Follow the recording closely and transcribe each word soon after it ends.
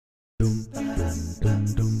Hello,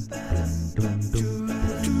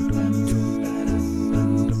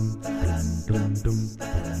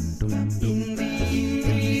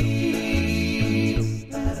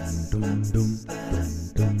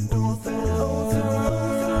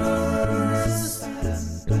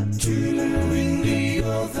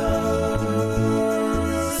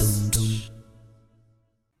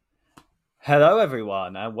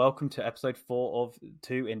 everyone, and welcome to episode 4 of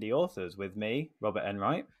Two Indie Authors with me, Robert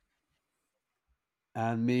Enright.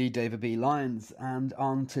 And me, David B. Lyons. And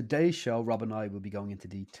on today's show, Rob and I will be going into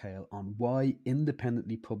detail on why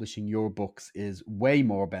independently publishing your books is way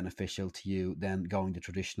more beneficial to you than going the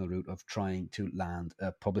traditional route of trying to land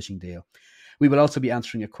a publishing deal. We will also be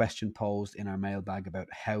answering a question posed in our mailbag about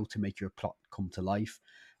how to make your plot come to life.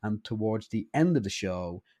 And towards the end of the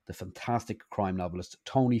show, the fantastic crime novelist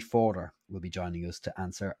Tony Forder will be joining us to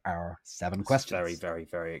answer our 7 questions. Very, very,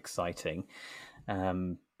 very exciting.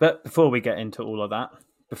 But before we get into all of that,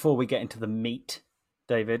 before we get into the meat,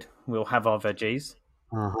 David, we'll have our veggies.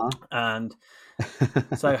 And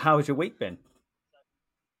so how has your week been?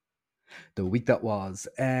 The week that was.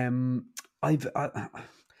 I've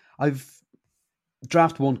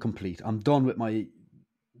draft 1 complete. I'm done with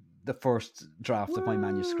the first draft of my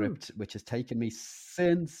manuscript, which has taken me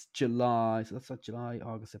since July. So that's like July,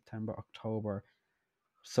 August, September, October.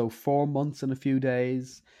 So 4 months and a few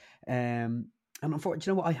days. And unfortunately,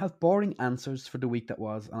 you know what? I have boring answers for the week that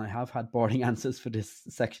was, and I have had boring answers for this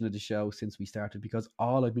section of the show since we started, because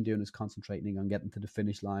all I've been doing is concentrating on getting to the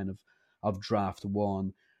finish line of draft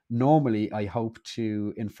 1. Normally, I hope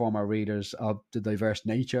to inform our readers of the diverse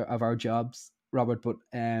nature of our jobs, Robert, but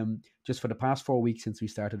just for the past 4 weeks since we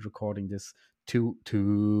started recording this Two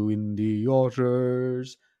Indie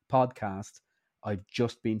Authors podcast, I've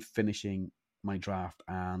just been finishing my draft,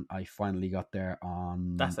 and I finally got there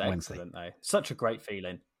on Wednesday. That's excellent, though. Such a great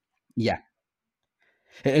feeling. Yeah.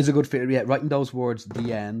 It is a good feeling. Yeah, writing those words,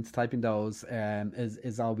 the end, typing those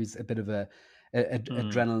is always a bit of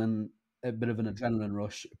adrenaline, a bit of an adrenaline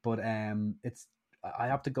rush. But I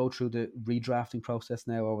have to go through the redrafting process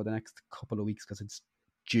now over the next couple of weeks because it's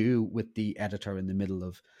due with the editor in the middle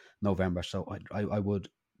of November. So I would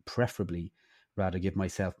preferably rather give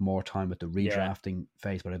myself more time with the redrafting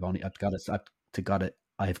phase, but I've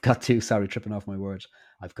got to, sorry, tripping off my words.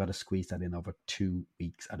 I've got to squeeze that in over 2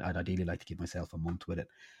 weeks. I'd ideally like to give myself a month with it.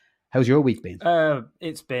 How's your week been?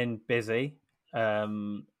 It's been busy.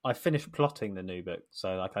 I finished plotting the new book.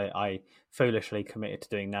 So like I foolishly committed to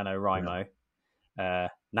doing NaNoWriMo,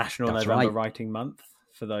 National That's November right. Writing Month.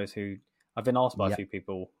 For those who, I've been asked by a few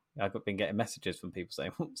people, I've been getting messages from people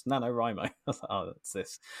saying, what's NaNoWriMo? I was like, oh, that's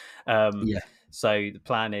this. So the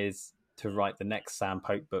plan is to write the next Sam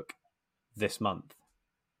Pope book this month.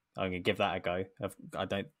 I'm going to give that a go. I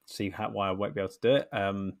don't see why I won't be able to do it.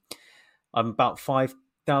 I'm about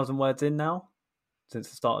 5,000 words in now since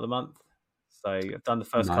the start of the month. So I've done the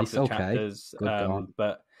first couple of chapters.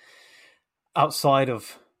 But outside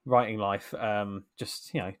of writing life,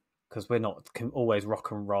 just, because we're not always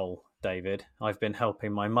rock and roll, David, I've been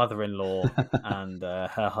helping my mother-in-law and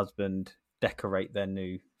her husband decorate their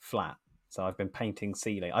new flat. So I've been painting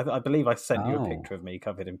ceiling. I believe I sent you a picture of me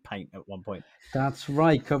covered in paint at one point. That's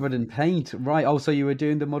right, covered in paint. Right. Oh, so you were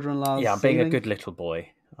doing the mother-in-law's I'm ceiling? being a good little boy.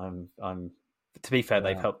 I'm. To be fair,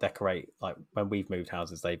 they've helped decorate. Like when we've moved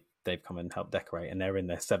houses, they've come and helped decorate, and they're in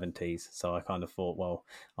their 70s. So I kind of thought, well,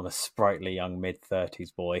 I'm a sprightly young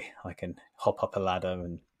mid-30s boy. I can hop up a ladder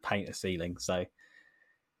and paint a ceiling. So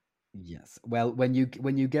yes. Well, when you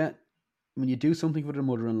do something for the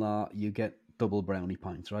mother-in-law, you get double brownie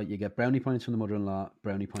points, right? You get brownie points from the mother-in-law,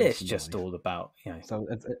 brownie points. It's from just the wife. all about So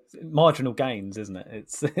it's marginal gains, isn't it?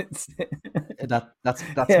 It's that's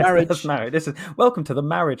marriage. That's marriage. This is welcome to the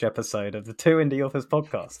marriage episode of the Two Indie Authors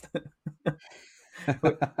podcast.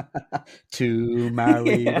 Two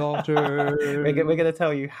married daughters. We're going to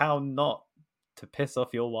tell you how not to piss off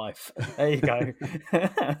your wife. There you go.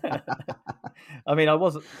 I mean,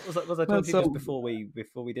 was I talking to you just before we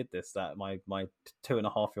did this that my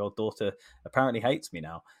 2.5-year-old daughter apparently hates me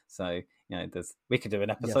now. So we could do an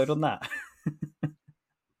episode on that.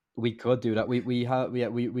 We could do that. We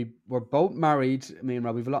were both married. Me and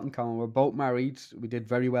Rob, we've a lot in common. We're both married. We did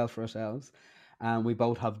very well for ourselves, and we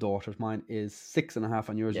both have daughters. Mine is 6.5,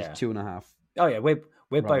 and yours is 2.5. Oh yeah, we're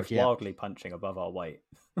both wildly punching above our weight.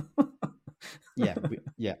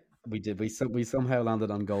 We did. We somehow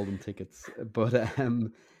landed on golden tickets, but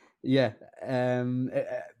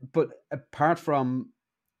but apart from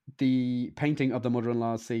the painting of the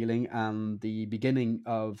mother-in-law's ceiling and the beginning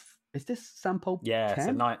of, is this Sam Pope 10?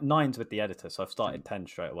 So 9's with the editor, so I've started 10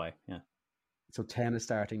 straight away. So 10 is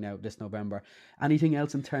starting now this November. Anything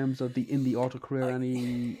else in terms of the indie author career?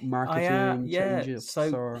 Any marketing changes?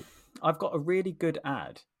 So or I've got a really good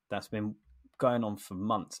ad that's been going on for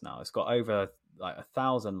months now. It's got over like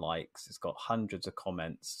 1,000 likes. It's got hundreds of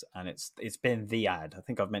comments, and it's been the ad. I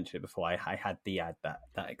think I've mentioned it before. I had the ad that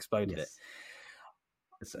exploded it.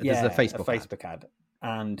 This is a Facebook ad.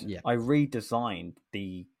 And yeah. I redesigned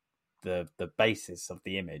the basis of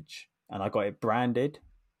the image, and I got it branded.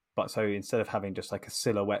 But so instead of having just like a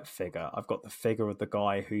silhouette figure, I've got the figure of the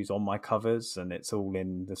guy who's on my covers, and it's all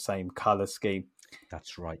in the same color scheme.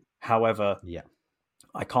 That's right. However, yeah,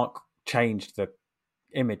 I can't change the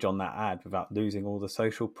image on that ad without losing all the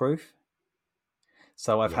social proof.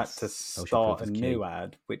 So I've had to start a new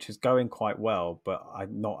ad, which is going quite well, but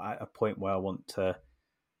I'm not at a point where I want to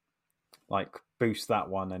like boost that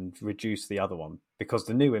one and reduce the other one, because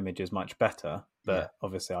the new image is much better. But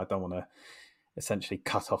obviously I don't want to essentially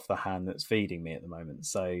cut off the hand that's feeding me at the moment.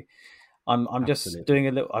 So I'm just doing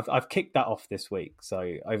a little. I've kicked that off this week.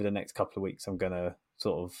 So over the next couple of weeks, I'm gonna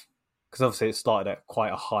sort of, because obviously it started at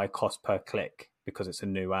quite a high cost per click because it's a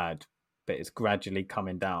new ad, but it's gradually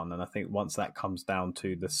coming down. And I think once that comes down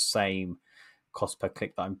to the same cost per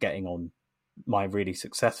click that I'm getting on my really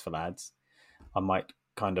successful ads, I might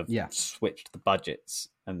kind of switch the budgets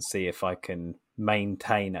and see if I can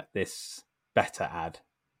maintain at this better ad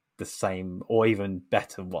the same or even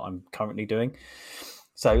better what I'm currently doing.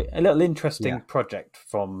 So a little interesting project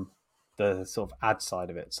from the sort of ad side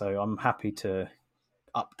of it. So I'm happy to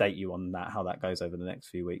update you on that, how that goes over the next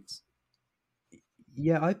few weeks.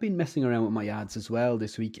 Yeah, I've been messing around with my ads as well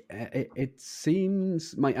this week. It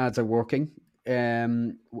seems my ads are working.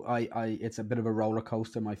 It's a bit of a roller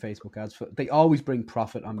coaster, my Facebook ads. They always bring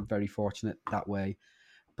profit. I'm very fortunate that way.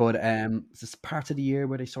 But it's part of the year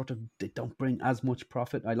where they don't bring as much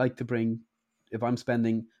profit. I like to bring, if I'm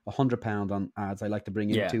spending £100 on ads, I like to bring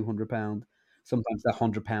in £200. Sometimes that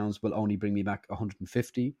 £100 will only bring me back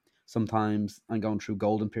 150. Sometimes I'm going through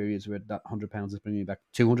golden periods where that £100 is bringing me back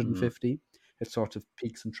 250. It sort of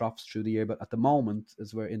peaks and troughs through the year. But at the moment,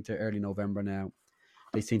 as we're into early November now,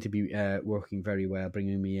 they seem to be working very well,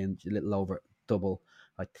 bringing me in a little over double.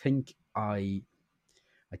 I think the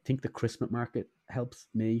Christmas market helps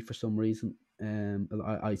me for some reason.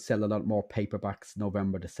 I sell a lot more paperbacks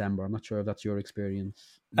November, December. I'm not sure if that's your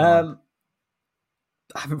experience, Rob.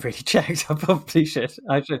 I haven't really checked. I probably should.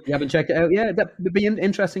 You haven't checked it out? Yeah, that would be an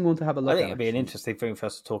interesting one to have a look at. I think it'd be an interesting thing for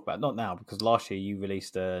us to talk about. Not now, because last year you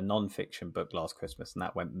released a non-fiction book last Christmas, and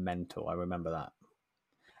that went mental. I remember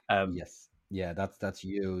that. Yes. Yeah, that's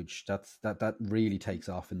huge. That really takes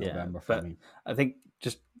off in November for me. I think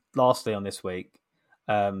just lastly on this week,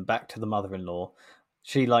 back to the mother-in-law.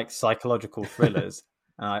 She likes psychological thrillers,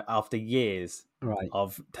 and after years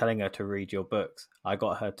of telling her to read your books, I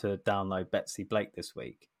got her to download Betsy Blake this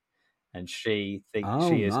week, and she thinks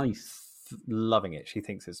she is loving it. She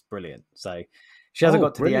thinks it's brilliant. So she hasn't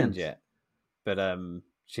got to the end yet, but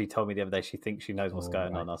she told me the other day she thinks she knows what's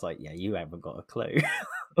going on. I was like, yeah, you haven't got a clue.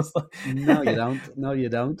 No, you don't. No, you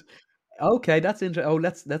don't. Okay, that's interesting. Oh,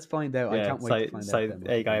 let's find out. I can't wait to find out. So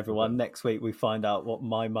there you go, everyone. Next week we find out what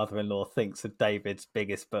my mother-in-law thinks of David's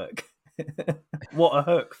biggest book. What a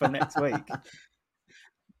hook for next week.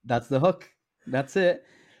 That's the hook. That's it.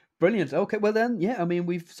 Brilliant. Okay, well then, yeah. I mean,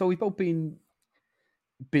 we've both been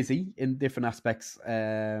busy in different aspects,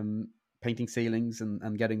 painting ceilings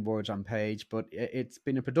and getting words on page. But it's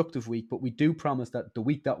been a productive week. But we do promise that the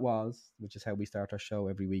week that was, which is how we start our show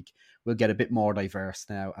every week, we'll get a bit more diverse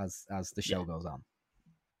now as the show goes on.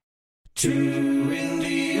 Two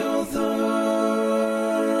indie authors.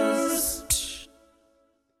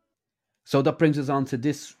 So that brings us on to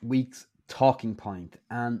this week's talking point.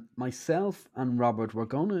 And myself and Robert, we're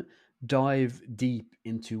going to dive deep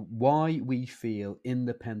into why we feel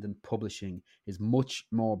independent publishing is much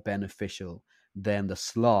more beneficial than the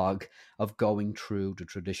slog of going through the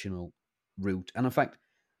traditional route. And in fact,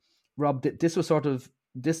 Rob, this was sort of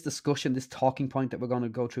this discussion, this talking point that we're going to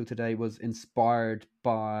go through today was inspired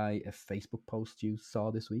by a Facebook post you saw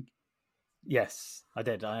this week. Yes, I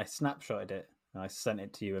did. I snapshotted it and I sent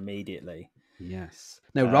it to you immediately. Yes.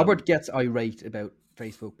 Now, Robert gets irate about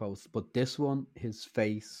Facebook posts, but this one, his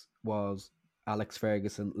face was Alex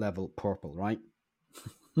Ferguson level purple, right?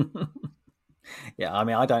 Yeah, I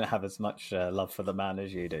mean, I don't have as much love for the man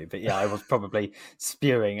as you do, but yeah, I was probably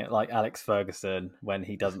spewing at like Alex Ferguson when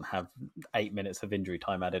he doesn't have 8 minutes of injury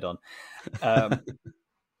time added on.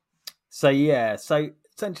 So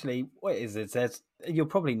essentially what it is you'll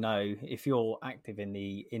probably know if you're active in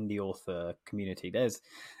the indie author community, there's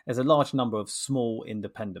a large number of small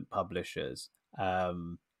independent publishers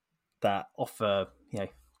that offer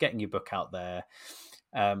getting your book out there.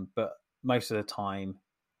 But most of the time,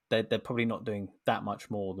 they're probably not doing that much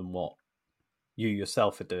more than what you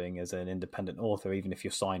yourself are doing as an independent author, even if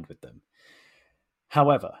you're signed with them.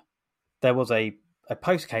 However, there was a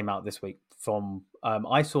post came out this week from,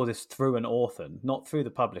 I saw this through an author, not through the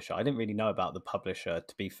publisher. I didn't really know about the publisher,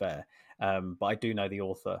 to be fair, but I do know the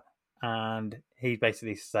author. And he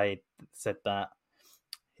basically said that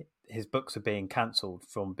his books are being cancelled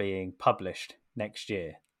from being published next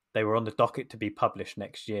year. They were on the docket to be published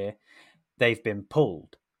next year. They've been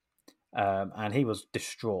pulled. And he was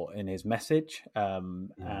distraught in his message.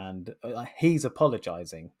 And he's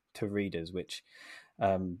apologizing to readers, which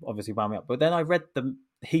obviously wound me up. But then I read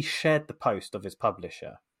he shared the post of his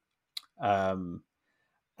publisher. And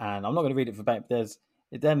I'm not going to read it verbatim. There's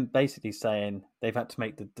them basically saying they've had to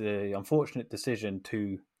make the unfortunate decision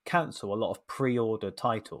to cancel a lot of pre-order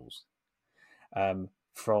titles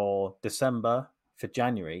for December, for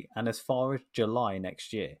January, and as far as July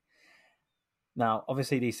next year. Now,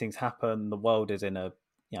 obviously, these things happen. The world is in a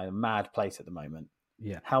mad place at the moment.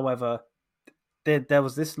 Yeah. However, there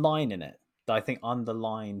was this line in it that I think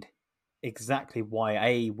underlined exactly why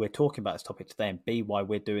A, we're talking about this topic today, and B, why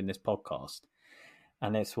we're doing this podcast.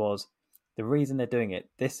 And this was the reason they're doing it.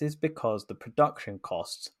 This is because the production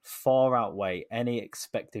costs far outweigh any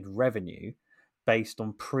expected revenue based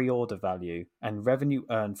on pre-order value and revenue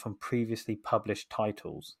earned from previously published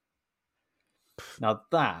titles. Now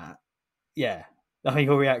that, yeah, I mean,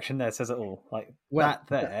 your reaction there says it all. Like,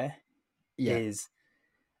 is,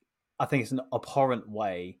 I think it's an abhorrent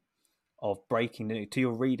way of breaking the news to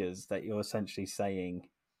your readers that you're essentially saying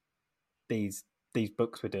these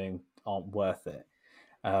books we're doing aren't worth it.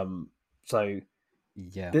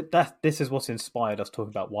 This is what's inspired us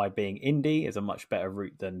talking about why being indie is a much better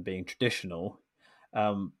route than being traditional.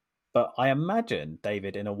 But I imagine,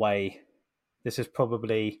 David, in a way, this is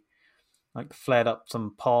probably like flared up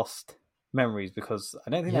some past memories, because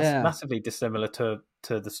I don't think that's massively dissimilar to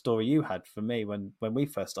the story you had for me when we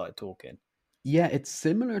first started talking. Yeah, it's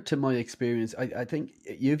similar to my experience. I think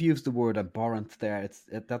you've used the word abhorrent there.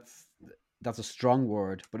 That's a strong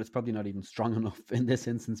word, but it's probably not even strong enough in this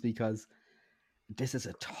instance, because this is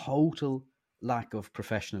a total lack of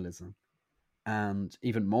professionalism, and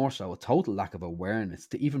even more so, a total lack of awareness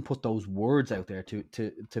to even put those words out there,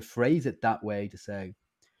 to phrase it that way, to say,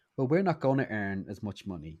 well, we're not going to earn as much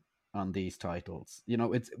money on these titles.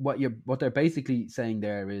 It's what they're basically saying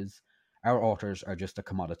there is our authors are just a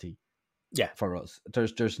commodity. Yeah, for us,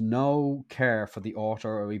 there's no care for the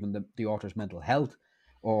author, or even the author's mental health,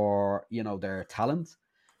 or their talent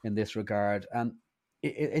in this regard. And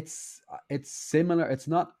it's similar. It's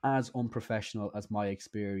not as unprofessional as my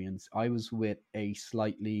experience. I was with a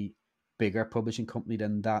slightly bigger publishing company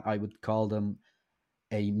than that. I would call them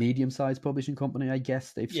a medium-sized publishing company. I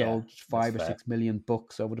guess they've sold 5 or 6 million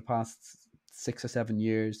books over the past 6 or 7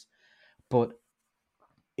 years. But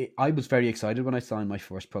I was very excited when I signed my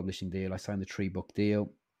first publishing deal. I signed a 3-book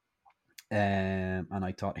deal, and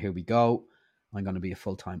I thought, here we go, I'm going to be a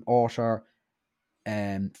full-time author.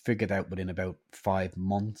 And figured out within about 5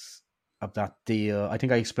 months of that deal. I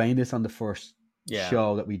think I explained this on the first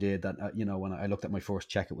show that we did, that when I looked at my first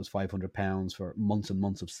check, it was £500 for months and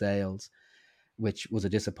months of sales, which was a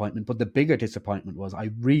disappointment. But the bigger disappointment was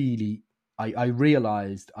I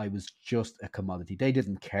realized I was just a commodity. They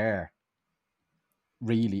didn't care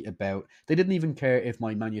really about, they didn't even care if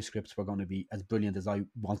my manuscripts were going to be as brilliant as I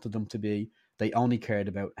wanted them to be. They only cared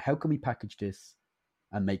about, how can we package this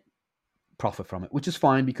and make profit from it, which is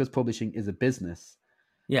fine, because publishing is a business.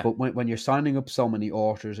 Yeah. But when you're signing up so many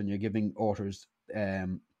authors and you're giving authors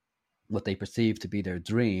what they perceive to be their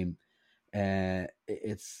dream,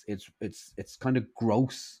 it's kind of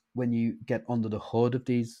gross when you get under the hood of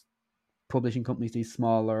these publishing companies, these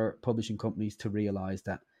smaller publishing companies, to realize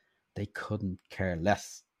that they couldn't care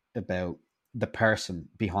less about the person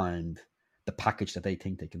behind the package that they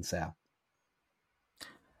think they can sell.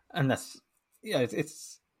 And that's,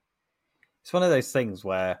 it's one of those things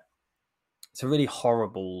where it's a really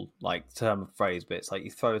horrible term of phrase, but it's like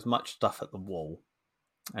you throw as much stuff at the wall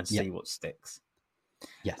and see what sticks.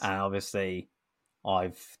 Yes. And obviously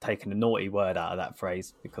I've taken a naughty word out of that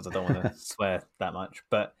phrase because I don't want to swear that much,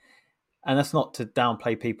 and that's not to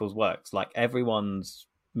downplay people's works. Like, everyone's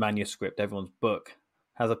manuscript, everyone's book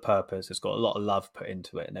has a purpose. It's got a lot of love put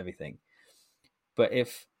into it and everything. But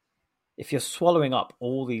if you're swallowing up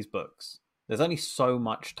all these books, there's only so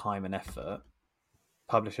much time and effort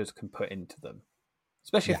publishers can put into them,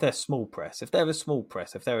 especially if they're small press. If they're a small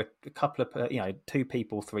press, if they're a couple of 2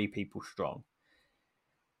 people, 3 people strong,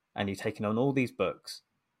 and you're taking on all these books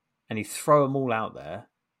and you throw them all out there,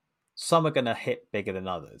 some are going to hit bigger than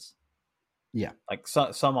others. Yeah. Like some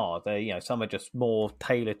are, some are just more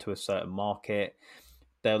tailored to a certain market.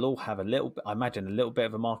 They'll all have I imagine, a little bit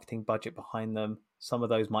of a marketing budget behind them. Some of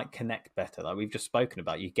those might connect better. Like we've just spoken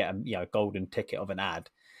about, you get a golden ticket of an ad,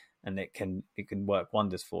 and it can work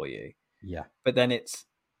wonders for you. Yeah. But then it's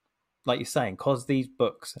like you're saying, because these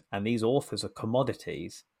books and these authors are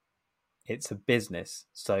commodities, it's a business.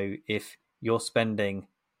 So if you're spending,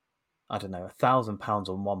 I don't know, £1,000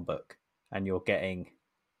 on one book and you're getting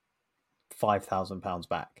 £5,000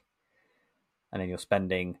 back, and then you're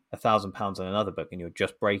spending £1,000 on another book and you're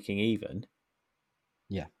just breaking even.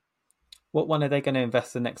 Yeah. What one are they going to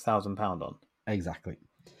invest the next £1,000 on? Exactly.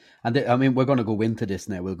 And we're going to go into this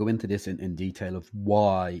now. We'll go into this in detail of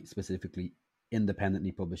why specifically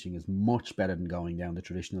independently publishing is much better than going down the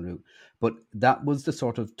traditional route. But that was the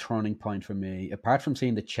sort of turning point for me, apart from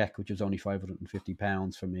seeing the check, which was only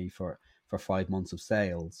 £550 for me for 5 months of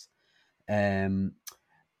sales.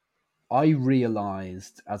 I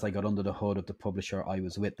realized as I got under the hood of the publisher I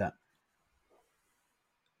was with that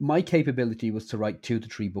my capability was to write 2 to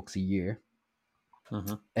 3 books a year.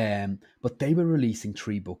 Mm-hmm. But they were releasing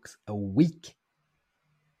 3 books a week.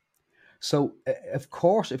 So of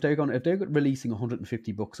course, if they're releasing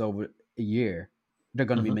 150 books over a year, they're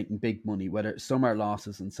going to be making big money. Whether some are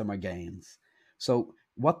losses and some are gains. So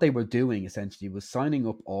what they were doing essentially was signing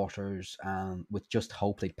up authors, and with just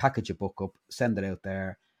hope they'd package a book up, send it out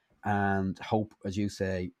there, and hope, as you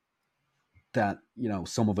say, that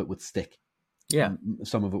some of it would stick. Yeah,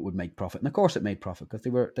 some of it would make profit, and of course it made profit because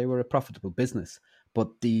they were a profitable business.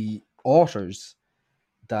 But the authors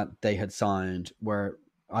that they had signed were,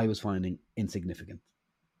 I was finding, insignificant.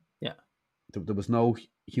 Yeah, there was no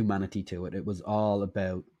humanity to it. It was all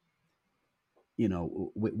about,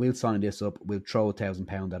 we'll sign this up, we'll throw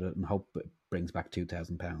 £1,000 at it and hope it brings back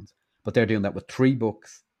 £2,000. But they're doing that with 3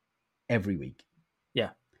 books every week.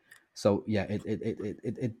 Yeah. So yeah,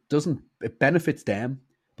 it doesn't, it benefits them,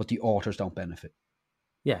 but the authors don't benefit.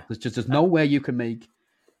 Yeah. There's no way you can make.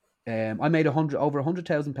 I made over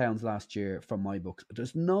 £100,000 last year from my books.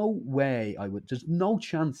 There's no way there's no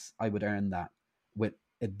chance I would earn that with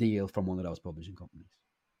a deal from one of those publishing companies.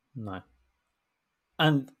 No.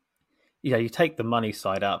 And you take the money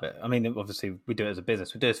side out of it. I mean, obviously we do it as a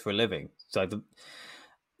business. We do this for a living. So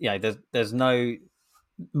there's no,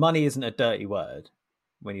 money isn't a dirty word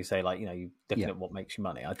when you say, like, you're looking at what makes you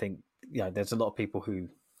money. I think, there's a lot of people who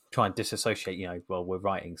try and disassociate, well, we're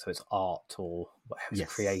writing, so it's art or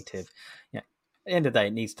it's creative. At the end of the day,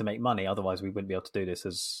 it needs to make money. Otherwise we wouldn't be able to do this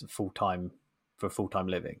as full-time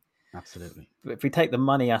living. Absolutely. But if we take the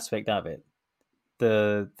money aspect out of it,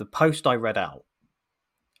 the post I read out,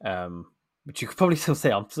 which you could probably still see,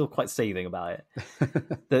 I'm still quite seething about it.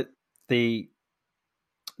 That the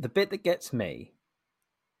bit that gets me,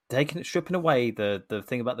 stripping away the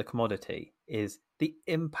thing about the commodity, is the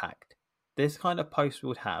impact this kind of post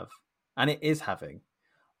would have, and it is having,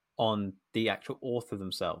 on the actual author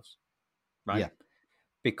themselves, right? Yeah.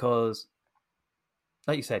 Because,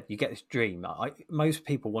 like you said, you get this dream. Most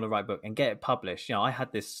people want to write a book and get it published. I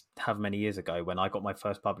had this many years ago when I got my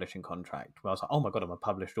first publishing contract, where I was like, oh my God, I'm a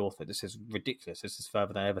published author. This is ridiculous. This is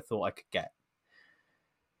further than I ever thought I could get.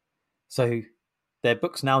 So their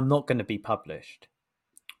book's now not going to be published,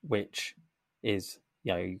 which is,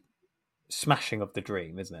 smashing of the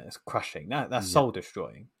dream, isn't it? It's crushing. That's soul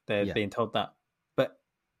destroying. They're being told that. But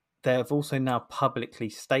they've also now publicly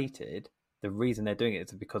stated the reason they're doing it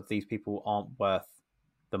is because these people aren't worth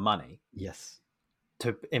the money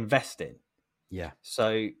to invest in. Yeah.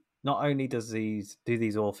 So not only do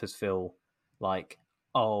these authors feel like,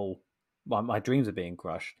 oh, my dreams are being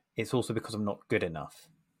crushed, it's also because I'm not good enough.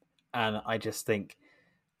 And I just think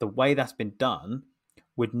the way that's been done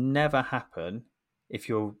would never happen if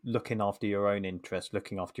you're looking after your own interests,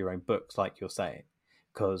 looking after your own books, like you're saying.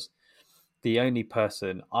 Because the only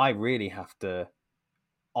person I really have to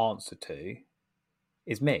answer to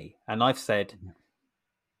is me. And I've said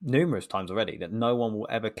numerous times already that no one will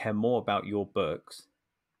ever care more about your books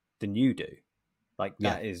than you do. Like,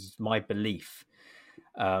 that is my belief.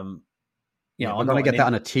 We're going to get that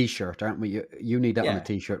on a T-shirt, aren't we? You need that on a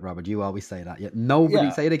T-shirt, Robert. You always say that.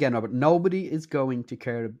 Say it again, Robert. Nobody is going to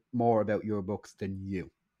care more about your books than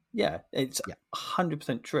you. Yeah, it's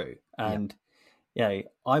 100% true. And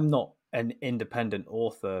I'm not an independent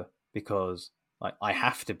author because, like, I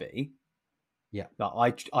have to be. Yeah,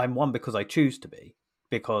 I'm one because I choose to be,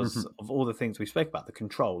 because of all the things we spoke about, the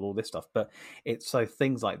control, all this stuff. But it's so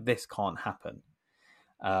things like this can't happen.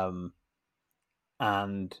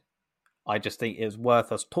 And I just think it's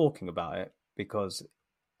worth us talking about it, because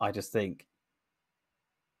I just think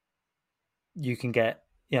you can get,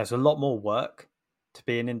 it's a lot more work to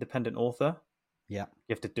be an independent author. Yeah.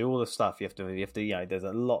 You have to do all the stuff. You have to, there's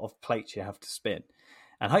a lot of plates you have to spin.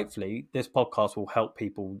 And hopefully this podcast will help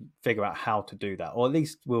people figure out how to do that, or at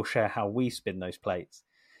least we'll share how we spin those plates.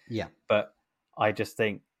 Yeah. But I just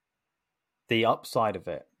think the upside of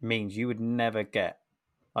it means you would never get,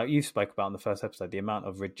 like you spoke about in the first episode, the amount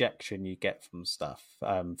of rejection you get from stuff,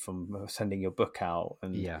 from sending your book out.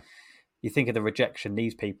 And you think of the rejection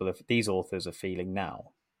these authors are feeling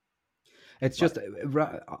now. It's just,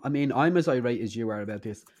 I mean, I'm as irate as you are about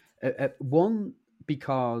this. One,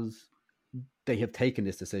 because they have taken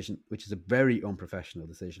this decision, which is a very unprofessional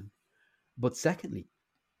decision. But secondly,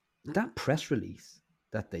 that press release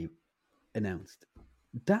that they announced,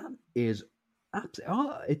 that is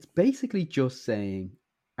it's basically just saying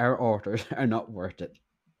our authors are not worth it.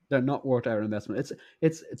 They're not worth our investment.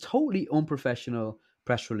 It's a totally unprofessional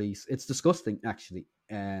press release. It's disgusting, actually.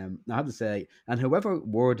 I have to say, and whoever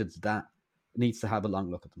worded that needs to have a long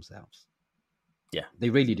look at themselves. Yeah, they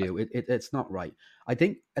really do. It's not right. I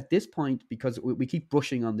think at this point, because we keep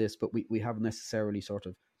brushing on this, but we haven't necessarily sort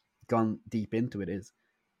of gone deep into it, is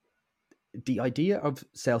the idea of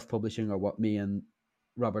self-publishing, or what me and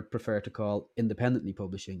Robert prefer to call independently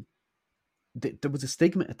publishing. There was a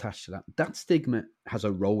stigma attached to that. That stigma has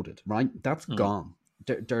eroded, right? That's gone.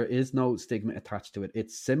 There is no stigma attached to it.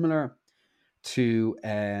 It's similar to,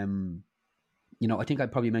 I think I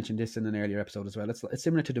probably mentioned this in an earlier episode as well. It's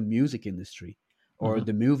similar to the music industry or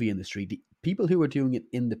the movie industry. The people who are doing it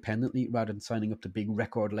independently rather than signing up to big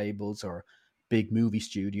record labels or big movie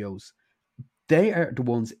studios, they are the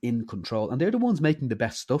ones in control, and they're the ones making the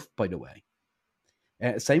best stuff, by the way.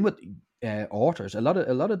 Same with authors. A lot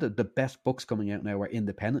of the best books coming out now are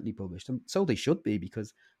independently published, and so they should be,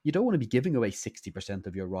 because you don't want to be giving away 60%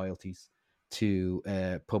 of your royalties to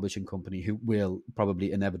a publishing company who will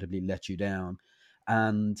probably inevitably let you down.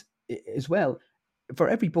 And as well, for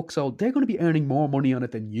every book sold, they're going to be earning more money on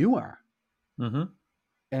it than you are,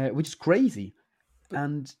 which is crazy.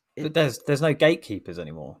 But there's no gatekeepers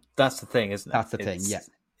anymore. That's the thing, isn't it? That's the thing. Yeah.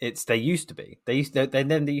 They used to be. They used to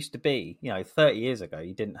be. 30 years ago,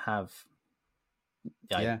 you didn't have.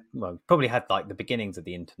 Well, probably had like the beginnings of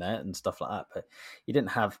the internet and stuff like that, but you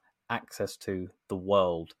didn't have access to the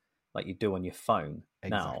world like you do on your phone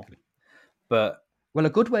now. But a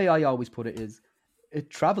good way I always put it is,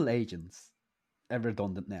 travel agents are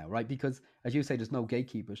redundant now, right? Because as you say, there's no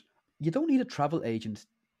gatekeepers. You don't need a travel agent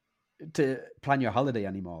to plan your holiday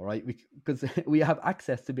anymore, right? Because we have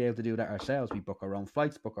access to be able to do that ourselves. We book our own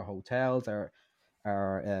flights, book our hotels, our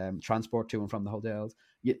transport to and from the hotels.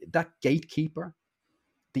 That gatekeeper,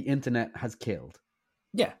 the internet has killed.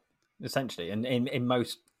 Yeah, essentially, and in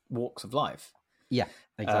most walks of life. Yeah,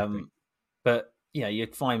 exactly. But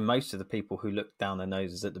you'd find most of the people who looked down their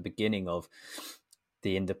noses at the beginning of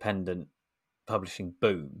the independent publishing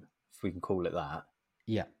boom, if we can call it that,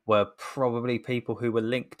 were probably people who were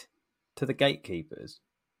linked to the gatekeepers,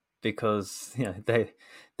 because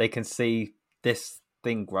they can see this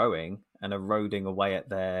thing growing and eroding away at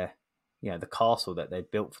their the castle that they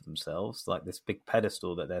built for themselves, like this big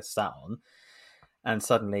pedestal that they're sat on, and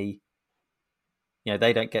suddenly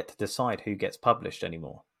they don't get to decide who gets published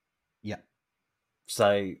anymore.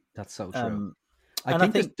 So that's so true. I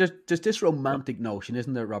think there's this romantic notion,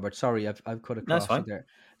 isn't there, Robert? Sorry, I've cut across you there.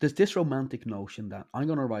 There's this romantic notion that I'm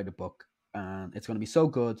going to write a book and it's going to be so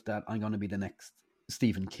good that I'm going to be the next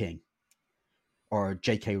Stephen King or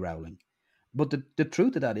J.K. Rowling. But the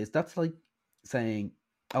truth of that is, that's like saying,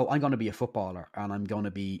 oh, I'm going to be a footballer and I'm going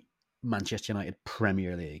to be Manchester United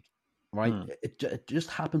Premier League, right? It just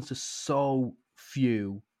happens to so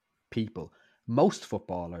few people. Most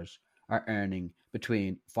footballers are earning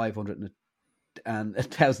between £500 and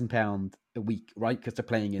 £1,000 a week, right? Because they're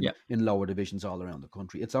playing in lower divisions all around the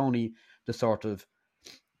country. It's only the sort of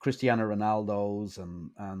Cristiano Ronaldos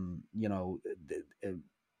and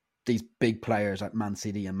these big players at Man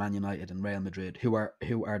City and Man United and Real Madrid who are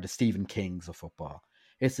the Stephen Kings of football.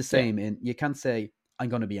 It's the same in, you can't say, I'm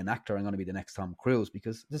going to be an actor, I'm going to be the next Tom Cruise,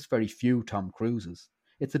 because there's very few Tom Cruises.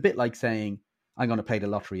 It's a bit like saying, I'm going to play the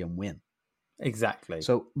lottery and win. Exactly.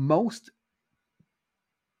 So most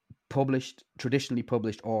traditionally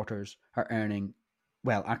published authors are earning,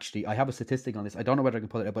 well, actually, I have a statistic on this. I don't know whether I can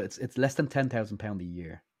put it up, but it's less than £10,000 a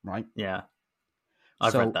year, right? Yeah.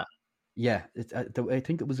 I've read that. Yeah, I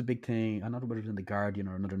think it was a big thing. I don't know whether it was in The Guardian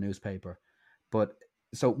or another newspaper. But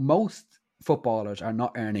so most footballers are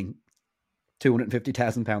not earning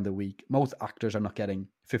 £250,000 a week. Most actors are not getting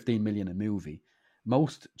 15 million a movie.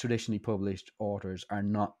 Most traditionally published authors are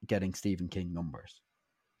not getting Stephen King numbers.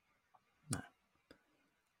 No.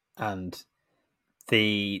 And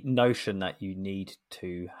the notion that you need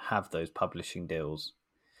to have those publishing deals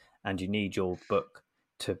and you need your book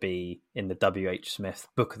to be in the W.H. Smith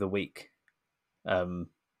Book of the Week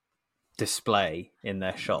display in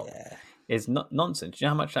their shop is not nonsense. Do you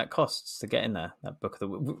know how much that costs to get in there? That Book of the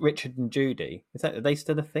Richard and Judy, are they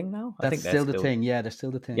still a thing now? I think still the thing. Yeah, they're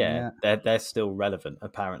still the thing. Yeah, they're still relevant.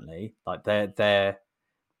 Apparently, like their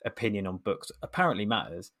opinion on books apparently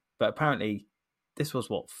matters. But apparently, this was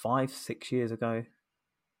 5-6 years ago.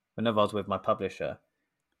 Whenever I was with my publisher,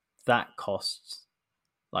 that costs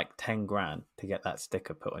like 10 grand to get that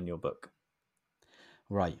sticker put on your book.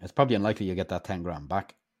 Right. It's probably unlikely you get that 10 grand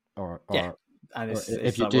back. Or and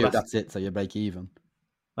if you do, that's it. So you break even.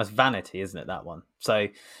 That's vanity, isn't it? That one. So,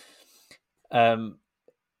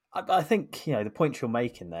 I think the point you're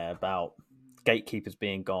making there about gatekeepers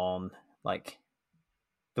being gone, like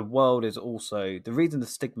the world is also the reason the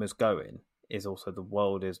stigma's going is also the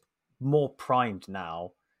world is more primed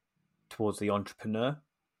now towards the entrepreneur.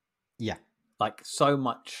 Yeah, like so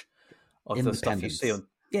much of the stuff you see on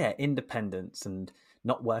independence and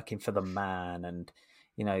not working for the man, and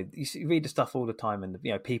you read the stuff all the time, and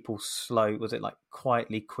people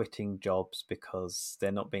quietly quitting jobs because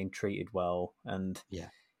they're not being treated well, and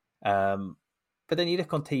but then you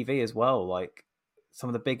look on TV as well, like some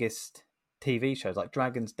of the biggest TV shows like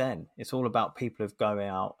Dragon's Den, it's all about people who've going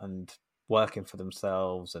out and working for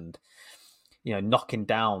themselves and knocking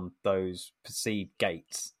down those perceived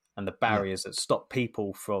gates and the barriers that stop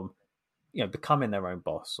people from becoming their own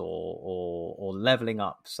boss or leveling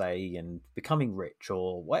up, say, and becoming rich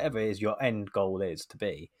or whatever it is your end goal is to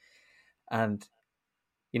be. And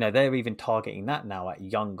they're even targeting that now at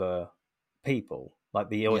younger people, like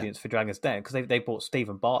the audience for Dragon's Den, because they brought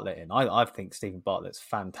Stephen Bartlett in. I think Stephen Bartlett's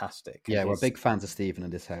fantastic. Yeah, we're big fans of Stephen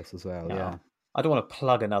in this house as well. Yeah. I don't want to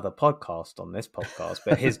plug another podcast on this podcast,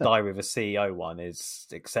 but his Diary of a CEO one is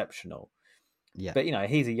exceptional. Yeah. But,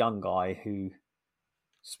 he's a young guy who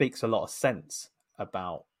speaks a lot of sense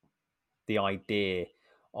about the idea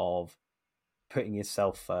of putting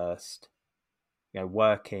yourself first,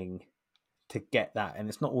 working to get that. And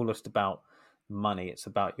it's not all just about money. It's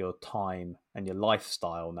about your time and your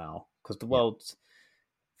lifestyle now, because the world's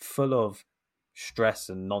full of stress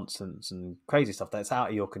and nonsense and crazy stuff that's out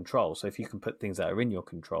of your control. So if you can put things that are in your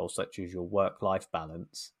control, such as your work-life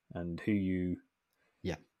balance and who you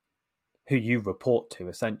report to,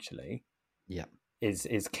 essentially,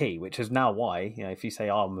 is key. Which is now why if you say,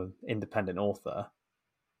 I'm an independent author,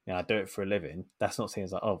 I do it for a living, that's not seen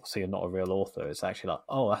as like, oh, so you're not a real author. It's actually like,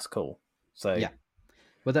 oh, that's cool. So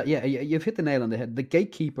well, you've hit the nail on the head. The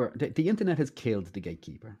gatekeeper, the internet has killed the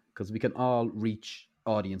gatekeeper, because we can all reach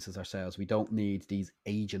audiences ourselves. We don't need these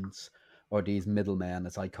agents or these middlemen,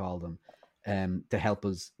 as I call them, to help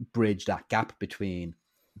us bridge that gap between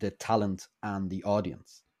the talent and the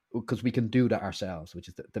audience, because we can do that ourselves, which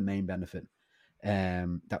is the main benefit.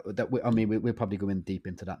 We'll probably go in deep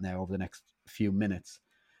into that now over the next few minutes.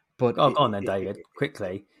 But go on then, David.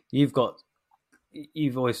 Quickly, you've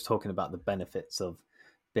always talking about the benefits of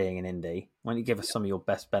being an indie. Why don't you give us some of your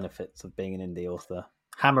best benefits of being an indie author?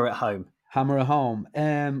 Hammer it home.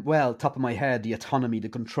 Well, top of my head, the autonomy, the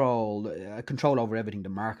control over everything, the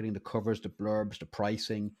marketing, the covers, the blurbs, the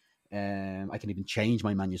pricing. I can even change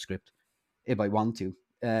my manuscript if I want to.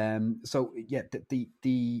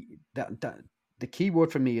 The key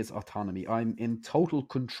word for me is autonomy. I'm in total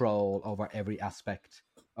control over every aspect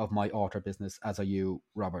of my author business, as are you,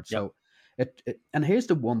 Robert. So and here's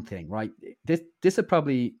the one thing, right? This would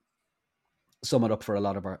probably sum it up for a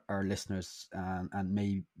lot of our listeners, and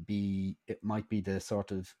maybe it might be the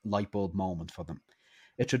sort of light bulb moment for them.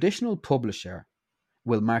 A traditional publisher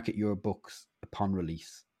will market your books upon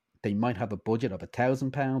release. They might have a budget of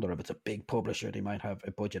 £1,000, or if it's a big publisher, they might have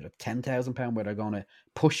a budget of £10,000 where they're going to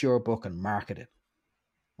push your book and market it,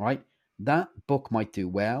 right? That book might do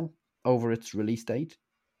well over its release date.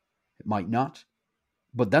 It might not,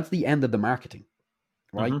 but that's the end of the marketing,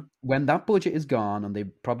 right? Mm-hmm. When that budget is gone, and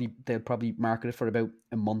they'll probably market it for about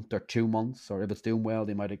a month or 2 months, or if it's doing well,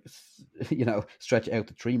 they might stretch it out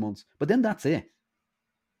to 3 months. But then that's it.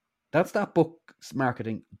 That's that book's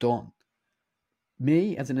marketing done.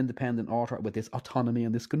 Me, as an independent author with this autonomy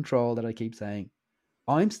and this control that I keep saying,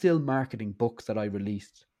 I'm still marketing books that I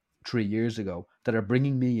released 3 years ago that are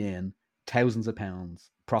bringing me in thousands of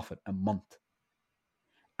pounds profit a month.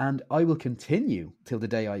 And I will continue till the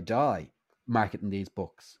day I die marketing these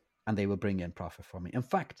books, and they will bring in profit for me. In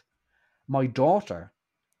fact, my daughter,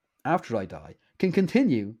 after I die, can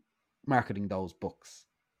continue marketing those books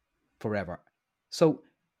forever. So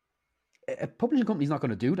a publishing company is not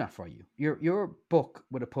going to do that for you. Your book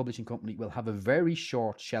with a publishing company will have a very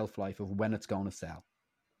short shelf life of when it's going to sell.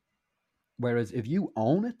 Whereas if you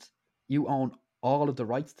own it, you own all of the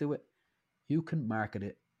rights to it, you can market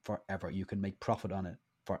it forever. You can make profit on it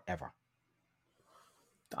forever.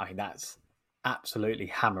 I mean, that's absolutely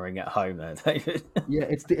hammering it home there, David. Yeah,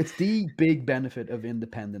 it's the big benefit of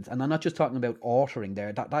independence, and I'm not just talking about authoring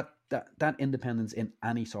there. That independence in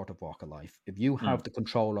any sort of walk of life. If you have the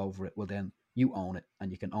control over it, well, then you own it,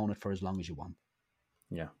 and you can own it for as long as you want.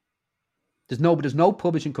 Yeah. There's no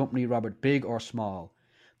publishing company, Robert, big or small,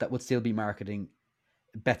 that would still be marketing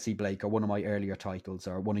Betsy Blake or one of my earlier titles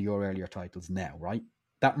or one of your earlier titles now, right?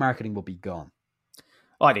 That marketing will be gone.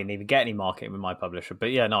 Well, I didn't even get any marketing with my publisher,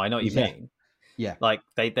 but yeah, no, I know what you mean. Yeah. Like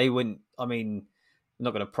they wouldn't. I mean, I'm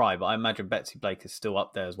not going to pry, but I imagine Betsy Blake is still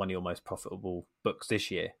up there as one of your most profitable books this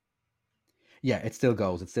year. Yeah, it still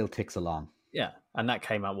goes. It still ticks along. Yeah, and that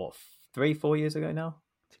came out what 3-4 years ago now.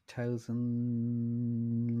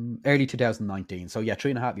 Early 2019. So yeah,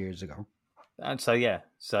 3.5 years ago. And so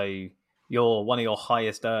you're one of your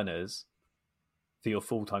highest earners for your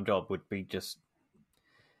full-time job would be just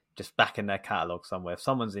back in their catalogue somewhere. If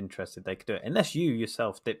someone's interested, they could do it. Unless you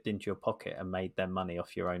yourself dipped into your pocket and made them money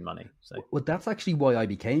off your own money. So, well, that's actually why I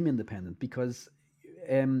became independent, because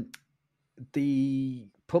the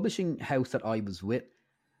publishing house that I was with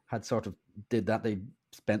had sort of did that. They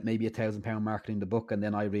spent maybe £1,000 marketing the book, and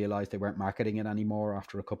then I realized they weren't marketing it anymore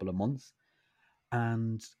after a couple of months.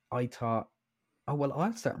 And I thought, oh, well,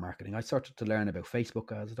 I'll start marketing. I started to learn about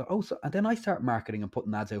Facebook ads. And then I started marketing and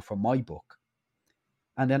putting ads out for my book.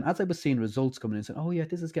 And then as I was seeing results coming in, I said, oh yeah,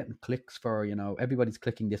 this is getting clicks for, everybody's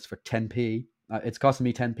clicking this for 10p. It's costing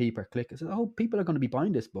me 10p per click. I said, oh, people are going to be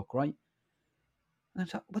buying this book, right? And I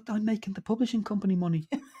thought, but I'm making the publishing company money.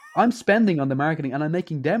 I'm spending on the marketing and I'm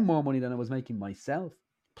making them more money than I was making myself.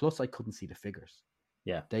 Plus, I couldn't see the figures.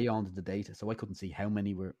 Yeah. They owned the data, so I couldn't see how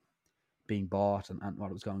many were being bought and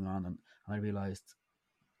what was going on. And I realized,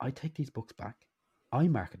 I take these books back. I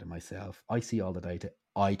market them myself. I see all the data.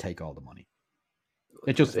 I take all the money.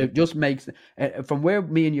 It just makes, from where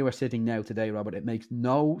me and you are sitting now today, Robert, it makes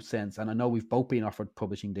no sense. And I know we've both been offered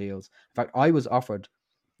publishing deals. In fact, I was offered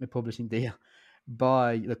a publishing deal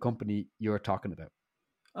by the company you're talking about.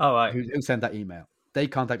 Oh, right. Who sent that email. They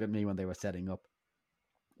contacted me when they were setting up.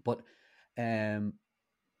 But, and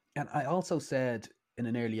I also said in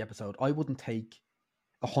an early episode, I wouldn't take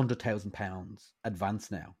 £100,000 advance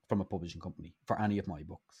now from a publishing company for any of my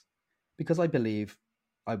books, because I believe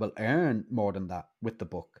I will earn more than that with the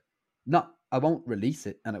book. I won't release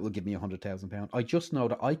it and it will give me £100,000. I just know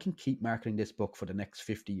that I can keep marketing this book for the next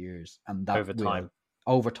 50 years, and that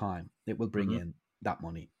over time it will bring in that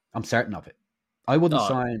money. I'm certain of it. I wouldn't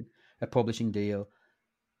sign a publishing deal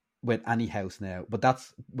with any house now, but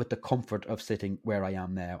that's with the comfort of sitting where I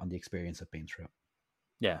am now and the experience I've been through.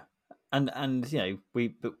 Yeah, and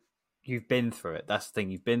you've been through it. That's the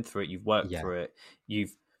thing. You've been through it. You've worked through it.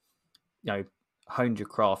 You've honed your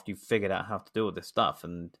craft. You've figured out how to do all this stuff,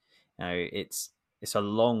 and it's a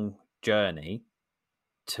long journey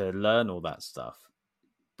to learn all that stuff,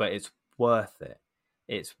 but it's worth it.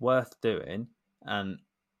 It's worth doing, and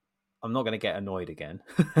I'm not going to get annoyed again.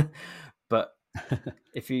 But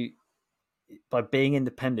by being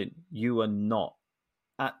independent, you are not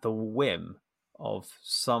at the whim of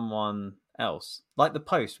someone else. Like the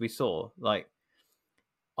post we saw, like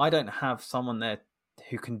I don't have someone there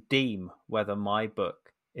who can deem whether my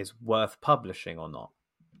book is worth publishing or not.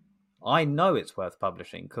 I know it's worth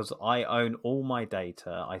publishing because I own all my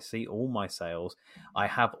data. I see all my sales. I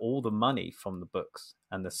have all the money from the books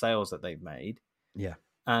and the sales that they've made. Yeah.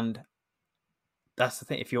 And that's the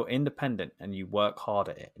thing. If you're independent and you work hard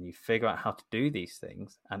at it and you figure out how to do these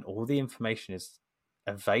things and all the information is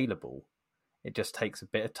available, it just takes a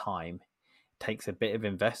bit of time, takes a bit of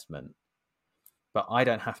investment. But I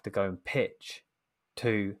don't have to go and pitch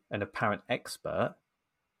to an apparent expert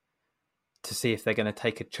to see if they're going to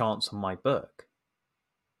take a chance on my book.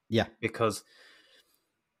 Yeah.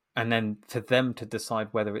 And then for them to decide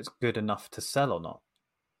whether it's good enough to sell or not.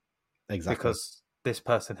 Exactly. Because this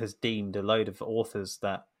person has deemed a load of authors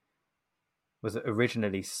that was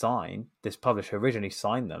originally signed, this publisher originally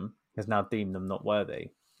signed them, has now deemed them not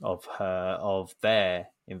worthy of their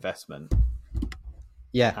investment.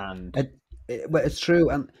 Yeah. And it's true.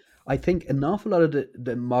 And I think an awful lot of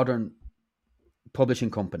the modern publishing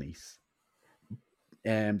companies,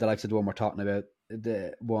 the likes of the one we're talking about,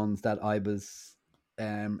 the ones that I was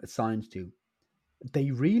assigned to,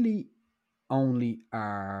 they really only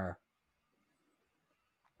are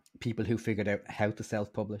people who figured out how to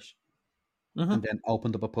self-publish and then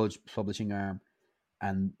opened up a publishing arm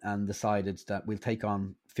and decided that we'll take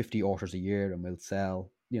on 50 authors a year and we'll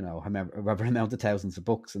sell, however amount of thousands of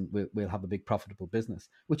books, and we'll have a big profitable business,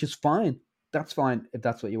 which is fine. That's fine if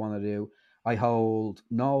that's what you want to do. I hold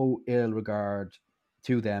no ill regard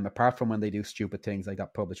to them, apart from when they do stupid things like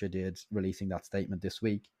that publisher did, releasing that statement this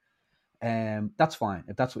week. That's fine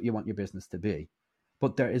if that's what you want your business to be.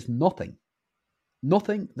 But there is nothing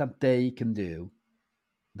that they can do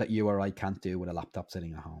that you or I can't do with a laptop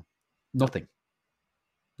sitting at home. Nothing.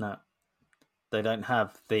 No. They don't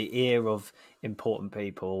have the ear of important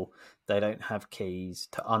people. They don't have keys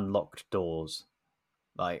to unlocked doors.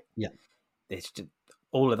 It's just,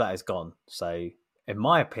 all of that is gone. So, in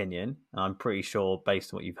my opinion, and I'm pretty sure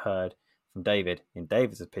based on what you've heard from David, in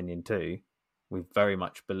David's opinion too, we very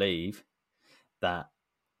much believe that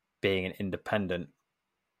being independently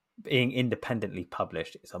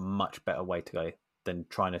published is a much better way to go than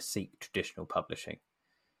trying to seek traditional publishing.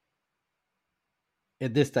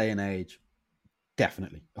 In this day and age,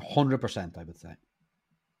 definitely. 100%, I would say.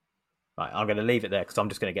 Right, I'm going to leave it there because I'm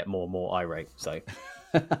just going to get more and more irate. So,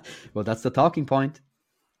 well, that's the talking point.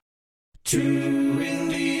 Two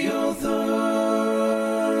indie authors.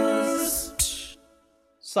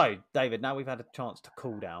 So, David, now we've had a chance to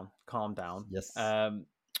calm down. Yes.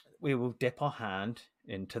 We will dip our hand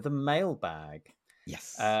into the mailbag.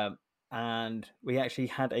 Yes. And we actually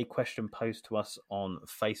had a question posed to us on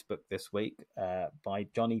Facebook this week by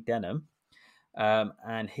Johnny Denham.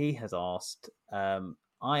 And he has asked,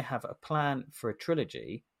 I have a plan for a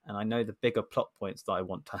trilogy and I know the bigger plot points that I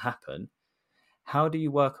want to happen. How do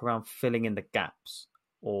you work around filling in the gaps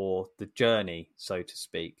or the journey, so to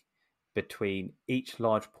speak, between each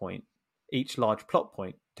large plot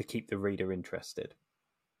point to keep the reader interested?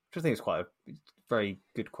 Which I think is quite a very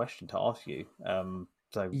good question to ask you. So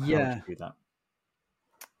how would you do that?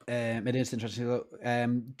 It is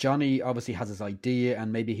interesting. Johnny obviously has his idea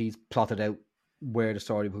and maybe he's plotted out where the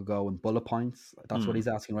story will go in bullet points. That's what he's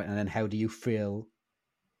asking, right? And then how do you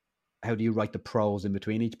write the prose in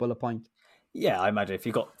between each bullet point? Yeah, I imagine if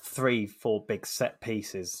you've got 3-4 big set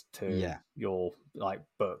pieces to your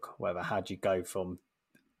book, whatever, how do you go from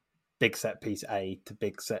big set piece A to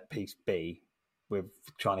big set piece B with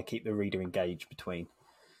trying to keep the reader engaged between?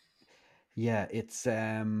 Yeah, it's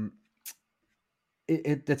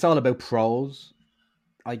it's all about prose,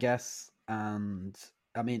 I guess. And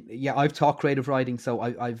I mean, I've taught creative writing, so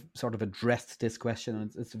I've sort of addressed this question,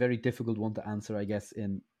 and it's a very difficult one to answer, I guess,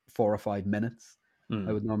 in 4 or 5 minutes.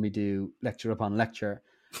 I would normally do lecture upon lecture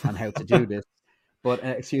on how to do this. But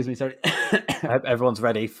excuse me, sorry. I hope everyone's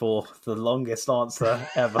ready for the longest answer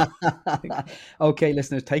ever. Okay,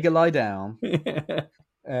 listeners, take a lie down.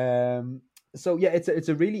 So yeah, it's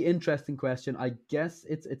a really interesting question. I guess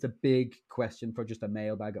it's a big question for just a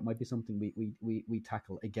mailbag. It might be something we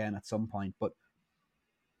tackle again at some point. But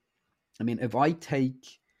I mean, if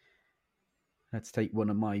let's take one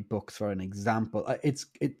of my books for an example.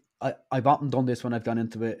 I've often done this when I've gone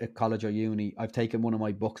into a college or uni. I've taken one of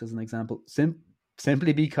my books as an example,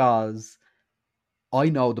 simply because I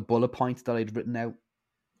know the bullet points that I'd written out.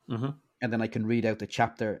 Mm-hmm. And then I can read out the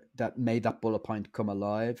chapter that made that bullet point come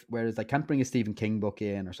alive. Whereas I can't bring a Stephen King book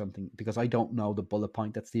in or something because I don't know the bullet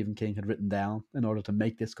point that Stephen King had written down in order to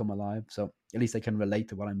make this come alive. So at least I can relate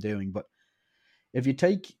to what I'm doing. But if you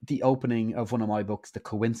take the opening of one of my books, The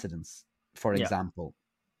Coincidence, for example,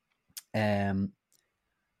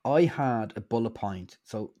 I had a bullet point.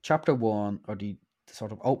 So chapter 1, or the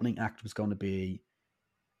sort of opening act, was going to be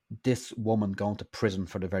this woman going to prison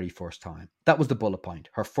for the very first time. That was the bullet point.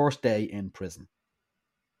 Her first day in prison.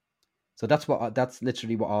 So that's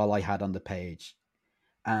literally what all I had on the page.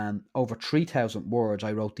 And over 3,000 words,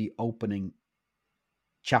 I wrote the opening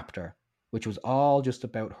chapter, which was all just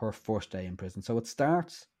about her first day in prison. So it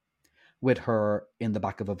starts with her in the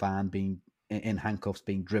back of a van being in handcuffs,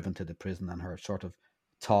 being driven to the prison, and her sort of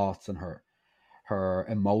thoughts and her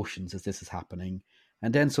emotions as this is happening.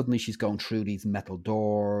 And then suddenly she's going through these metal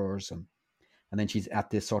doors, and then she's at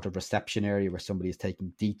this sort of reception area where somebody is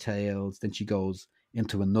taking details. Then she goes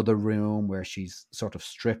into another room where she's sort of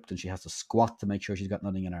stripped and she has to squat to make sure she's got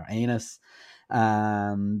nothing in her anus.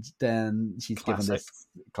 And then she's given this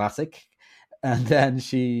classic. And then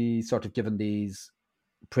she's sort of given these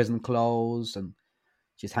prison clothes, and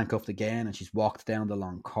she's handcuffed again, and she's walked down the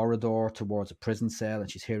long corridor towards a prison cell, and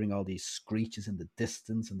she's hearing all these screeches in the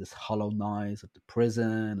distance and this hollow noise of the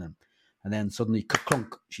prison. And then suddenly,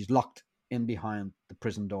 clunk, she's locked in behind the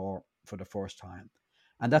prison door for the first time.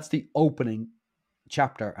 And that's the opening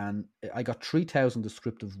chapter. And I got 3,000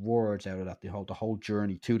 descriptive words out of that, the whole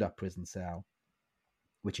journey to that prison cell,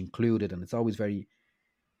 which included, and it's always very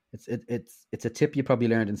It's a tip you probably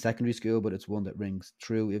learned in secondary school, but it's one that rings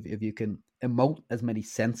true. If you can emote as many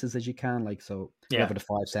senses as you can, like, so whatever the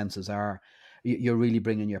 5 senses are, you're really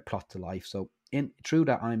bringing your plot to life. So through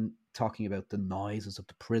that, I'm talking about the noises of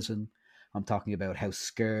the prison. I'm talking about how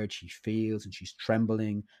scared she feels and she's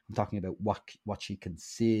trembling. I'm talking about what she can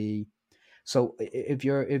see. So if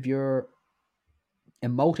you're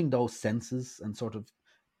emoting those senses and sort of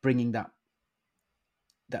bringing that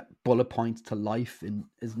bullet points to life in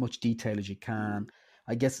as much detail as you can,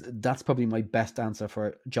 I guess that's probably my best answer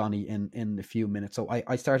for Johnny in a few minutes. So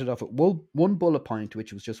I started off with one bullet point,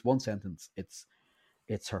 which was just one sentence.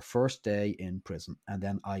 It's her first day in prison, and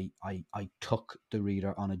then I took the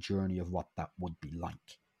reader on a journey of what that would be like.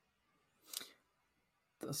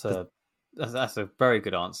 That's a very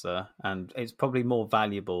good answer, and it's probably more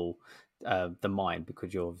valuable than mine,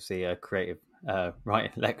 because you're obviously a creative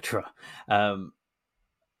writing lecturer.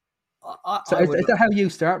 Is that how you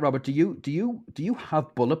start, Robert? Do you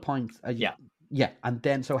have bullet points? Yeah. And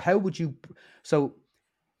then, so how would you? So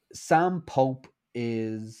Sam Pope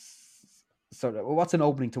is sort of, what's an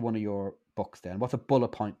opening to one of your books? Then what's a bullet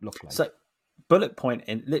point look like? So bullet point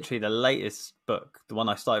in literally the latest book, the one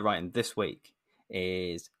I started writing this week,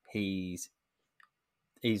 is he's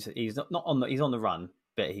not on he's on the run,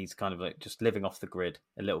 but he's kind of like just living off the grid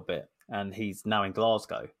a little bit, and he's now in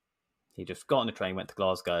Glasgow. He just got on the train, went to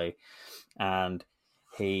Glasgow, and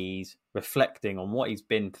he's reflecting on what he's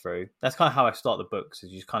been through. That's kind of how I start the books,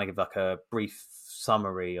 is you just kind of give like a brief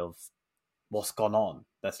summary of what's gone on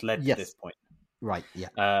that's led to this point. Right,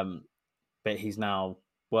 yeah. But he's now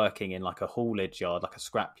working in like a haulage yard, like a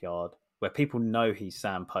scrap yard, where people know he's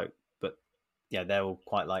Sam Pope, but yeah, they're all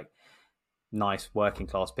quite like nice working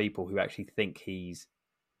class people who actually think he's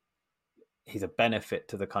a benefit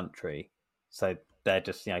to the country. So they're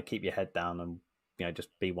just, keep your head down and, just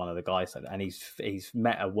be one of the guys. And he's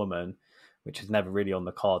met a woman, which is never really on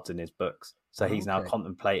the cards in his books. So he's now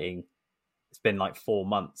contemplating, it's been like 4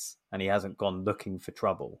 months and he hasn't gone looking for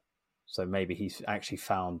trouble. So maybe he's actually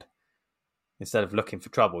found, instead of looking for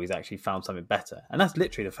trouble, he's actually found something better. And that's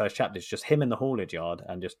literally the first chapter. It's just him in the haulage yard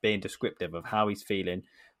and just being descriptive of how he's feeling,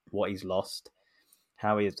 what he's lost,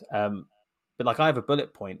 how he is. But like, I have a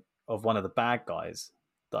bullet point of one of the bad guys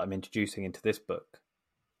that I'm introducing into this book.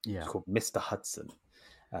 Yeah. It's called Mr. Hudson.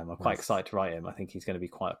 I'm quite excited to write him. I think he's going to be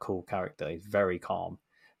quite a cool character. He's very calm.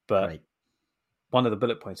 But one of the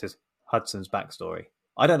bullet points is Hudson's backstory.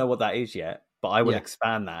 I don't know what that is yet, but I will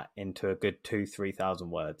expand that into a good 2,000-3,000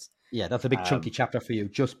 words. Yeah, that's a big chunky chapter for you,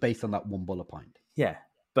 just based on that one bullet point. Yeah.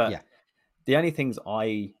 But the only things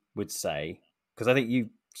I would say, because I think you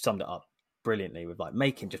summed it up brilliantly with like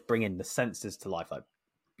bringing the senses to life, like,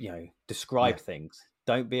 describe things.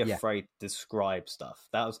 Don't be afraid to describe stuff.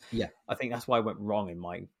 That was, I think that's why I went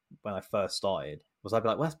wrong when I first started, was I'd be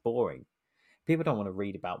like, well, that's boring. People don't want to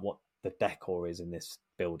read about what the decor is in this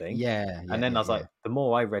building. And then I was like, the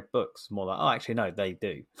more I read books, the more like, oh, actually, no, they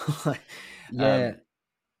do.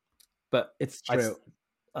 But it's true.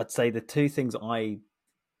 I'd say the two things I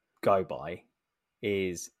go by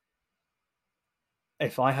is,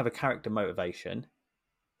 if I have a character motivation,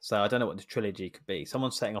 so I don't know what the trilogy could be.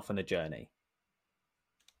 Someone's setting off on a journey.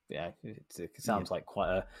 Yeah, it sounds like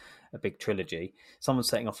quite a big trilogy. Someone's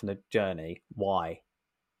setting off on a journey. Why?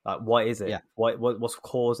 Like, what is it? What's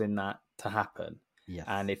causing that to happen? Yes.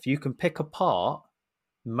 And if you can pick apart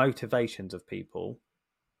motivations of people,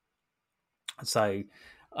 so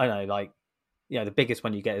I don't know, like, the biggest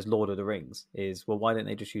one you get is Lord of the Rings. Is, well, why don't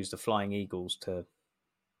they just use the flying eagles to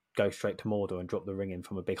go straight to Mordor and drop the ring in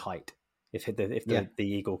from a big height? If the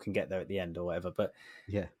eagle can get there at the end or whatever. But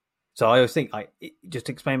so I always think, just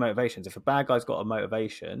to explain motivations. If a bad guy's got a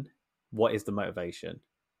motivation, what is the motivation?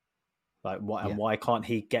 Like, what and why can't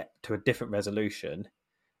he get to a different resolution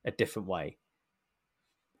a different way?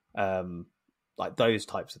 Like those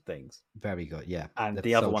types of things. Very good, yeah. And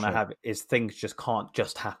the other one I have is, things just can't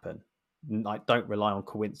just happen. Like, don't rely on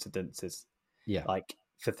coincidences. Yeah. Like,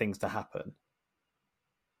 for things to happen.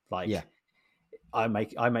 Like, I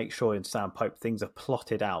make sure in Sam Pope things are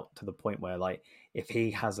plotted out to the point where, like, if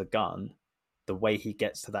he has a gun, the way he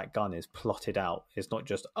gets to that gun is plotted out. It's not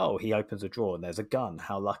just, oh, he opens a drawer and there's a gun.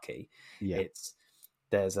 How lucky! Yeah.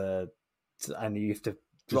 And you have to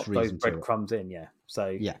drop those breadcrumbs in. Yeah.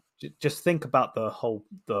 So just think about the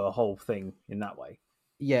whole thing in that way.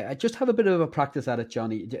 Yeah, just have a bit of a practice at it,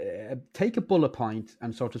 Johnny. Take a bullet point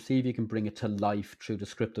and sort of see if you can bring it to life through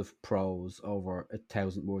descriptive prose over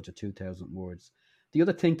 1,000 words or 2,000 words. The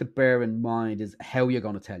other thing to bear in mind is how you're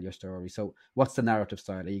going to tell your story. So what's the narrative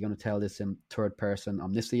style? Are you going to tell this in third person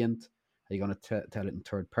omniscient? Are you going to tell it in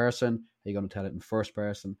third person? Are you going to tell it in first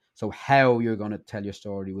person? So how you're going to tell your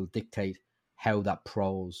story will dictate how that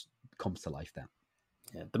prose comes to life then.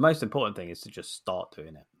 Yeah, the most important thing is to just start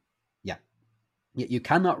doing it. Yeah. You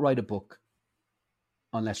cannot write a book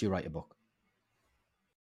unless you write a book.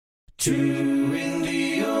 Two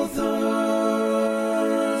indie authors.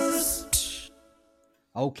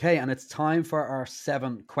 Okay, and it's time for our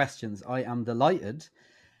 7 questions. I am delighted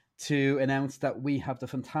to announce that we have the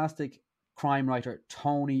fantastic crime writer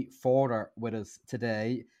Tony Forder with us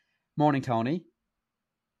today. Morning, Tony.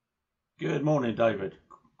 Good morning, David.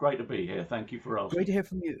 Great to be here. Thank you for asking. Great to hear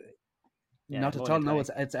from you. Yeah, Not at all. No,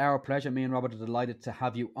 it's our pleasure. Me and Robert are delighted to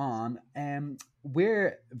have you on.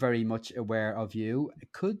 We're very much aware of you.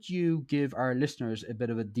 Could you give our listeners a bit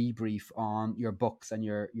of a debrief on your books and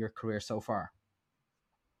your career so far?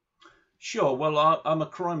 Sure. Well, I'm a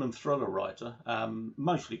crime and thriller writer,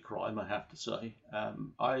 mostly crime, I have to say.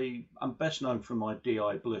 I'm best known for my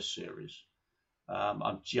D.I. Bliss series.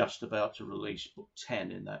 I'm just about to release book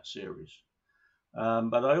 10 in that series.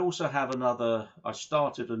 But I also have I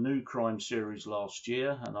started a new crime series last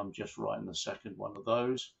year, and I'm just writing the second one of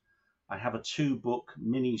those. I have a 2-book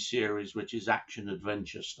mini series, which is action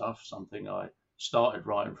adventure stuff, something I started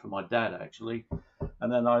writing for my dad, actually.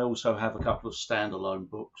 And then I also have a couple of standalone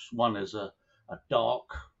books. One is a dark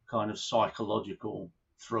kind of psychological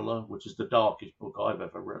thriller, which is the darkest book I've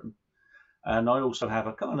ever written. And I also have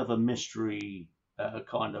a kind of a mystery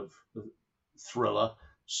kind of thriller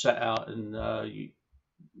set out in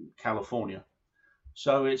California.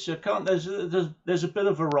 So it's there's a bit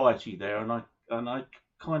of variety there, and I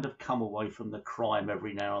kind of come away from the crime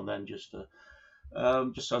every now and then just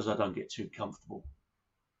so as I don't get too comfortable.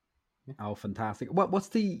 Oh, fantastic! What's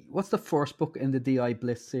the first book in the D.I.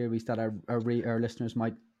 Bliss series that our listeners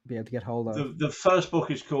might be able to get hold of? The first book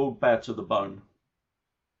is called Bad to the Bone.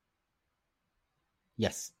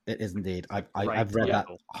 Yes, it is indeed. I've read that.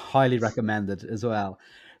 Highly recommended as well.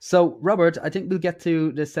 So, Robert, I think we'll get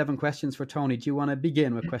to the 7 questions for Tony. Do you want to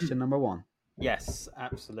begin with question number 1? Yes,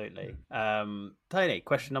 absolutely. Tony,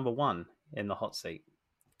 question number 1 in the hot seat.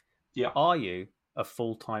 Yeah. Are you a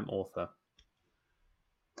full-time author?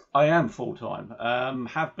 I am full-time.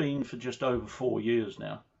 Have been for just over 4 years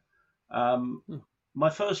now. My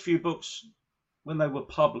first few books, when they were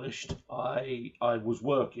published, I was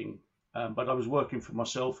working, but I was working for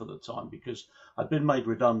myself at the time because I'd been made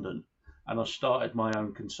redundant and I started my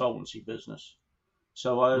own consultancy business.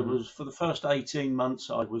 So I was, for the first 18 months,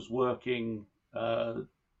 I was working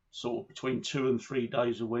sort of between 2 and 3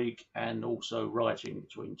 days a week, and also writing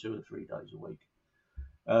between 2 and 3 days a week.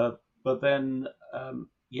 But then,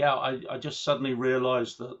 I just suddenly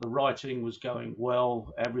realized that the writing was going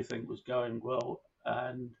well, everything was going well,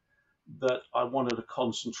 and that I wanted to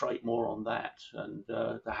concentrate more on that and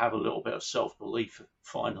to have a little bit of self-belief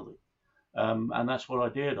finally. And that's what I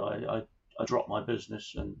did. I dropped my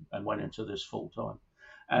business and went into this full-time.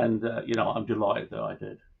 And, I'm delighted that I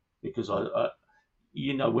did, because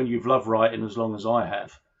when you've loved writing as long as I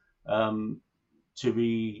have, to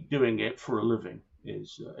be doing it for a living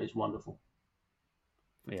is wonderful.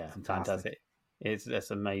 Yeah, fantastic.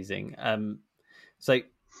 That's amazing. So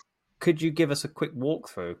could you give us a quick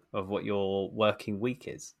walkthrough of what your working week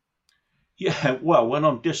is? Yeah, well, when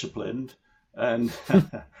I'm disciplined and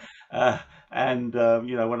when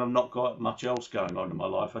I'm not got much else going on in my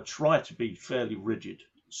life, I try to be fairly rigid.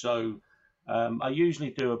 So I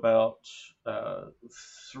usually do about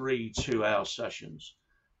 3 2-hour sessions.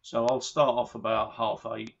 So I'll start off about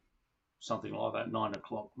 8:30, something like that, 9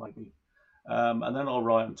 o'clock maybe, and then I'll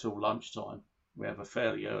write until lunchtime. We have a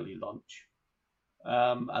fairly early lunch.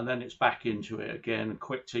 And then it's back into it again, a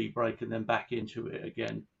quick tea break, and then back into it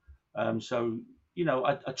again. I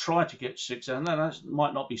try to get 6 hours, and then that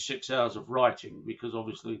might not be 6 hours of writing, because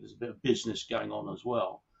obviously there's a bit of business going on as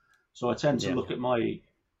well. So I tend to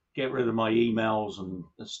get rid of my emails and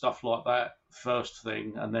stuff like that first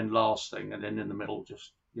thing, and then last thing, and then in the middle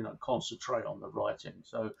just, concentrate on the writing.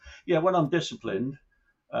 So yeah, when I'm disciplined,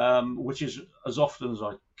 which is as often as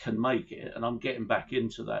I can make it, and I'm getting back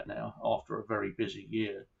into that now after a very busy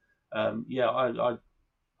year. I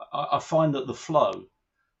find that the flow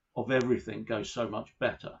of everything goes so much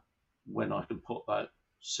better when I can put that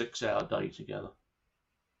 6-hour day together.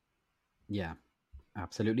 Yeah,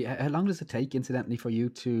 absolutely. How long does it take, incidentally, for you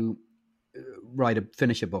to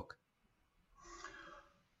finish a book?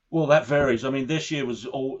 Well, that varies. I mean, this year was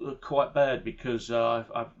all quite bad because I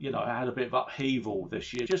had a bit of upheaval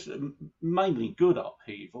this year, just mainly good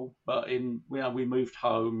upheaval. But we moved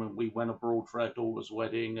home and we went abroad for our daughter's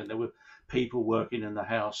wedding, and there were people working in the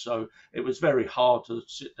house, so it was very hard to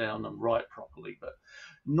sit down and write properly. But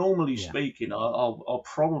normally Yeah. speaking, I'll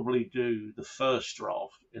probably do the first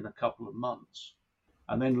draft in a couple of months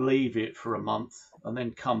and then leave it for a month and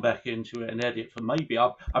then come back into it and edit for maybe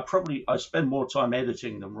I spend more time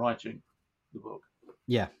editing than writing the book.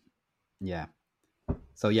 Yeah. Yeah.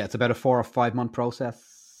 So yeah, it's about a 4 or 5 month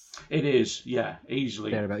process. It is, yeah,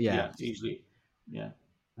 easily. There about, yeah. Easily. Yeah.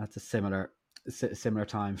 That's a similar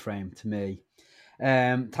time frame to me.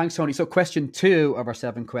 Thanks, Tony. So question 2 of our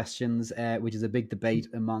 7 questions, which is a big debate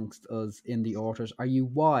amongst us indie authors. Are you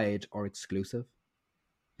wide or exclusive?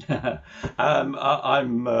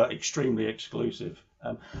 I'm extremely exclusive.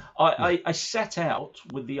 I set out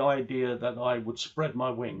with the idea that I would spread my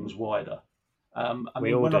wings wider.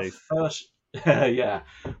 When I first,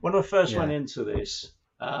 when I first went into this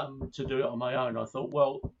to do it on my own, I thought,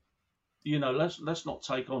 well, let's not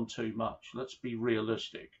take on too much. Let's be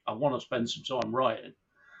realistic. I want to spend some time writing,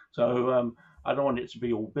 so I don't want it to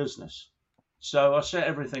be all business. So I set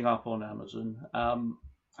everything up on Amazon,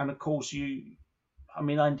 and of course,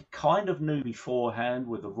 I kind of knew beforehand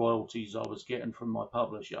with the royalties I was getting from my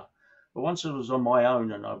publisher, but once I was on my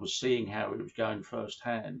own and I was seeing how it was going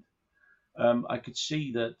firsthand, I could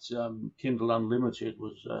see that Kindle Unlimited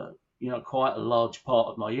was, quite a large part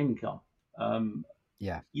of my income.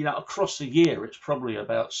 Across the year, it's probably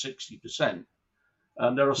about 60%.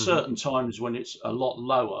 And there are certain times when it's a lot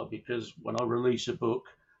lower because when I release a book,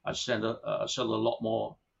 I sell a lot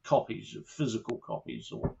more copies, physical copies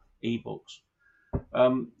or ebooks.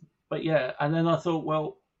 But yeah, and then I thought,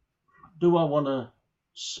 well, do I want to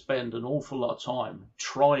spend an awful lot of time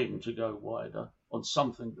trying to go wider on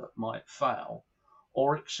something that might fail,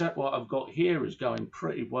 or accept what I've got here is going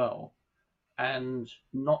pretty well and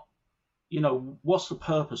not, what's the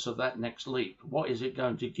purpose of that next leap? What is it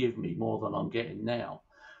going to give me more than I'm getting now?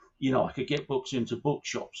 I could get books into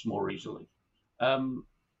bookshops more easily.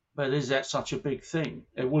 But is that such a big thing?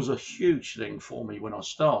 It was a huge thing for me when I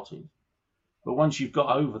started. But once you've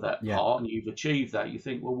got over that part and you've achieved that, you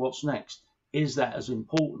think, well, what's next? Is that as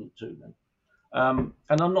important to me? And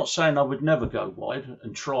I'm not saying I would never go wide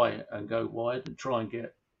and try and go wide and try and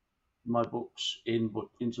get my books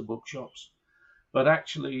into bookshops. But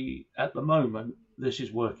actually, at the moment, this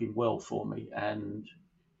is working well for me. And,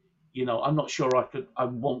 I'm not sure I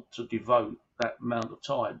want to devote that amount of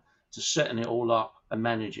time to setting it all up and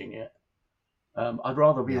managing it. I'd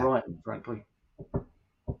rather be writing, frankly.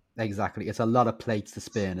 Exactly, it's a lot of plates to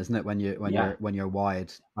spin, isn't it? When you're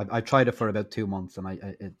wide. I tried it for about 2 months, and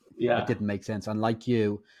it didn't make sense. And like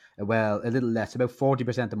you, well, a little less. About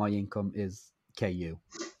 40% of my income is KU.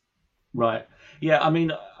 Right. Yeah. I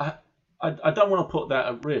mean, I don't want to put that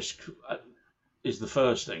at risk. Is the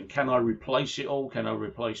first thing. Can I replace it all? Can I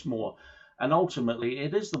replace more? And ultimately,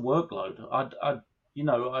 it is the workload. I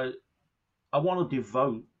want to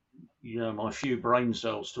devote my few brain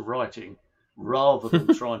cells to writing, rather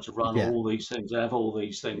than trying to run all these things, have all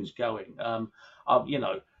these things going.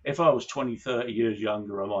 If I was 20, 30 years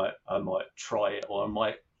younger, I might try it, or I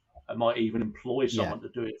might even employ someone to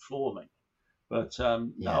do it for me. But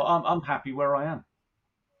no, I'm happy where I am.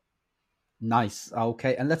 Nice.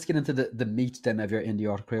 Okay, and let's get into the meat then of your indie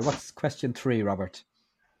author career. What's question 3, Robert?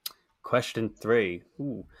 Question 3.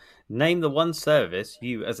 Ooh. Name the one service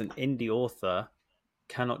you, as an indie author,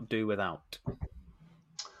 cannot do without.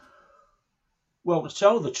 Well, to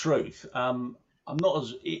tell the truth, I'm not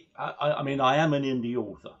as. I mean, I am an indie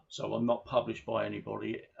author, so I'm not published by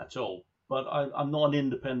anybody at all. But I'm not an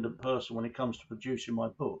independent person when it comes to producing my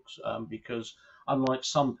books, because unlike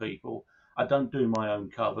some people, I don't do my own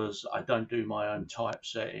covers, I don't do my own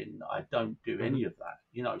typesetting, I don't do any of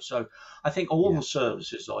that. So I think all the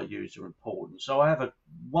services I use are important. So I have a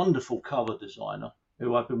wonderful cover designer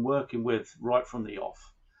who I've been working with right from the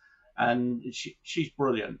off. And she's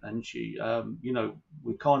brilliant, and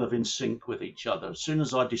we're kind of in sync with each other. As soon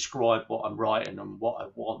as I describe what I'm writing and what I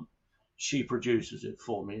want, she produces it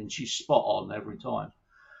for me, and she's spot on every time.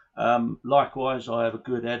 Likewise, I have a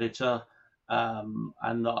good editor,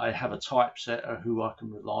 and I have a typesetter who I can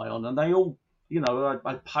rely on, and they all,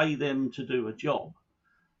 I pay them to do a job,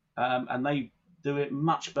 and they do it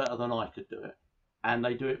much better than I could do it, and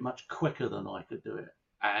they do it much quicker than I could do it,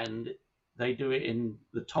 and they do it in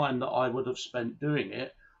the time that I would have spent doing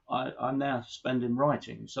it. I'm now spending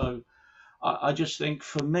writing. So I just think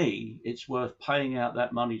for me, it's worth paying out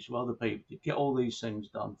that money to other people to get all these things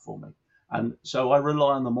done for me. And so I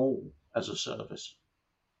rely on them all as a service.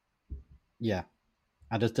 Yeah.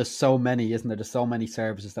 And there's so many, isn't there? There's so many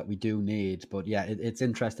services that we do need. But yeah, it's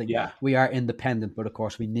interesting. Yeah, We are independent, but of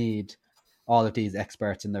course we need all of these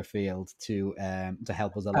experts in their field to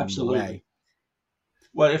help us along the absolutely. way.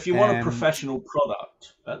 Well, if you want a Um, professional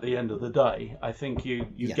product at the end of the day, I think you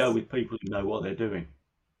go yes, with people who know what they're doing.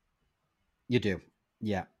 you do.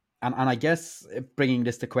 Yeah. And I guess bringing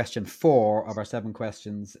this to question 4 of our 7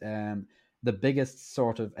 questions, the biggest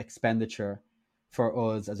sort of expenditure for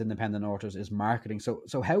us as independent authors is marketing.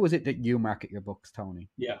 So how is it that you market your books, Tony?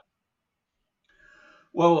 Yeah.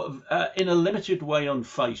 Well, in a limited way on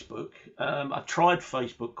Facebook. I tried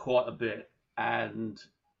Facebook quite a bit, and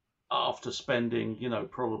after spending,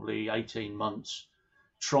 probably 18 months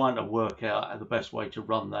trying to work out the best way to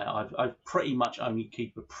run that, I've pretty much only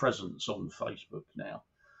keep a presence on Facebook now,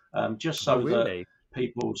 just Oh, so that really?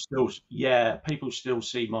 people still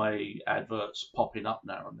see my adverts popping up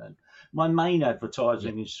now and then. My main Yeah,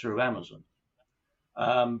 advertising is through Amazon,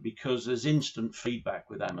 because there's instant feedback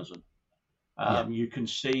with Amazon. yeah, You can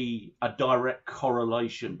see a direct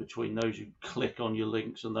correlation between those who click on your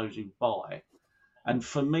links and those who buy. And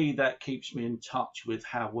for me, that keeps me in touch with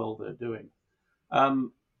how well they're doing.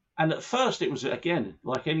 Um, and at first, it was, again,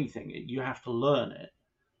 like anything, you have to learn it.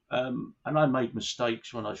 And I made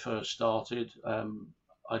mistakes when I first started.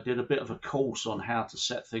 I did a bit of a course on how to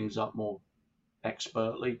set things up more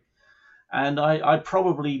expertly. And I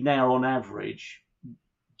probably now, on average,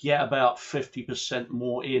 get about 50%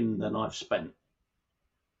 more in than I've spent.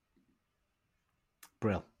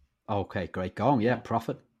 brill. Okay, great going. Yeah, Yeah.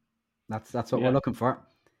 profit. That's what we're Yeah. looking for.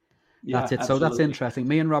 That's Yeah, it. So that's absolutely. interesting.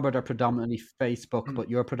 Me and Robert are predominantly Facebook, but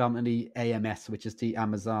you're predominantly AMS, which is the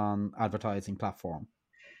Amazon advertising platform.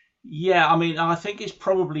 Yeah, I mean, I think it's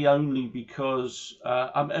probably only because,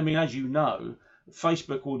 I mean, as you know,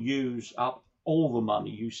 Facebook will use up all the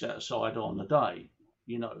money you set aside on the day.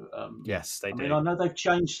 You know, Yes, they I mean, do. I know they've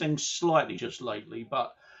changed things slightly just lately,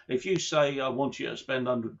 but if you say I want you to spend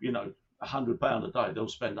 £100 a day, they'll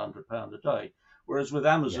spend £100 a day. Whereas with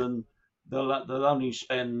Yeah, Amazon, they'll only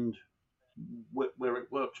spend where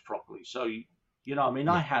it works properly. So, I mean,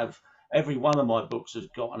 I yeah, have every one of my books has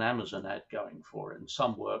got an Amazon ad going for it, and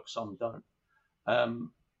some work, some don't.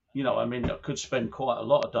 Um, I mean, I could spend quite a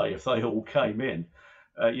lot a day if they all came in,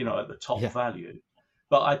 at the top yeah, value.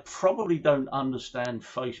 But I probably don't understand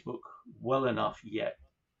Facebook well enough yet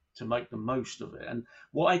to make the most of it. And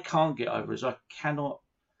what I can't get over is I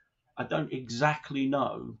don't exactly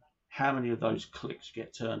know how many of those clicks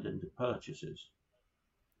get turned into purchases.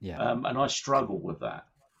 yeah, And I struggle with that.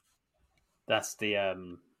 That's the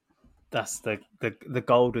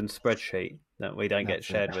golden spreadsheet that we don't get that's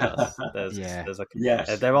it. shared with us. Yeah,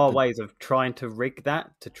 Yes. There are the, ways of trying to rig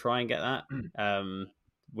that to try and get that.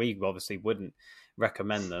 We obviously wouldn't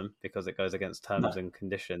recommend them because it goes against terms No. and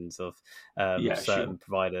conditions of Yeah, certain sure.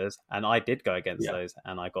 providers, and I did go against Yeah. those,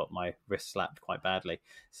 and I got my wrist slapped quite badly.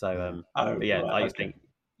 So, yeah, but Oh, yeah, right. I just Okay. think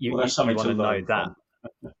Well, that's you something want to to know learn that.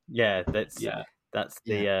 from. Yeah, Yeah. that's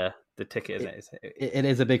yeah. the ticket, isn't It, it? it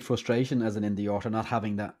is a big frustration as an indie author not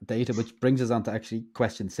having that data, which brings us on to actually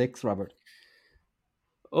question 6, Robert.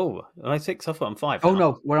 Oh, am I 6 off? I'm 5 Oh now.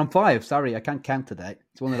 no, we're on 5. Sorry, I can't count today.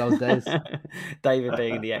 It's one of those days. David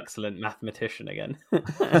being the excellent mathematician again.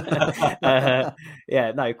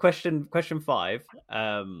 Yeah, no. Question 5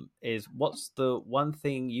 is what's the one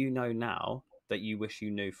thing you know now that you wish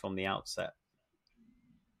you knew from the outset?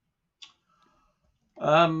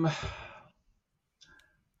 um,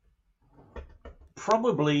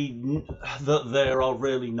 Probably that there are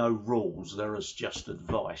really no rules. There is just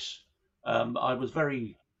advice. I was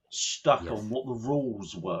very stuck Yes. on what the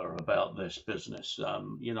rules were about this business.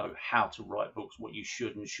 How to write books, what you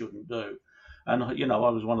should and shouldn't do. And I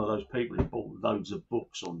was one of those people who bought loads of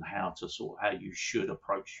books on how you should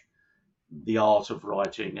approach the art of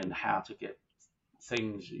writing and how to get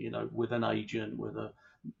things, with an agent, with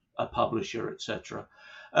a publisher, etc.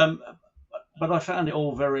 Um, but I found it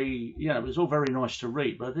all very, it was all very nice to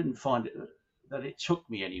read, but I didn't find that it took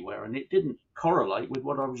me anywhere, and it didn't correlate with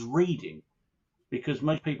what I was reading because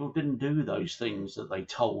most people didn't do those things that they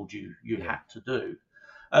told you Yeah. had to do.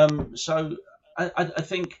 So I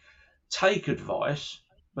think take advice,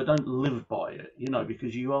 but don't live by it,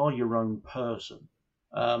 because you are your own person.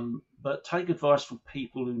 But take advice from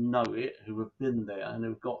people who know it, who have been there and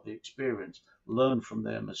who've got the experience, learn from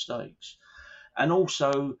their mistakes. And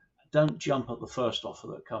also, don't jump at the first offer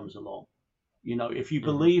that comes along. If you Mm-hmm.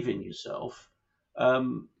 believe in yourself,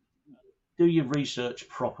 um, do your research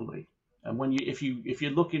properly. And if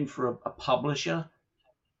you're looking for a publisher,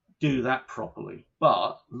 do that properly.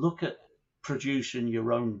 But look at producing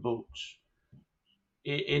your own books.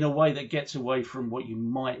 in a way that gets away from what you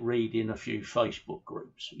might read in a few Facebook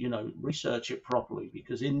groups. Research it properly,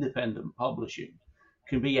 because independent publishing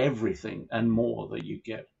can be everything and more that you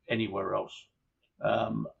get anywhere else.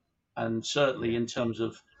 And certainly in terms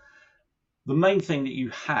of the main thing that you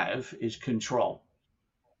have is control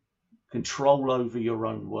over your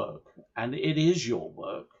own work. And it is your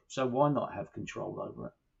work. So why not have control over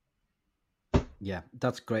it? Yeah,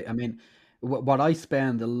 that's great. I mean, what I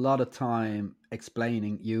spend a lot of time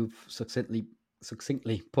explaining, you've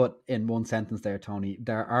succinctly put in one sentence there, Tony.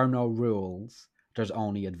 There are no rules. There's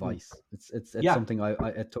only advice. It's Yeah. something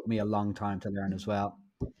it took me a long time to learn as well.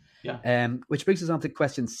 Yeah. Which brings us on to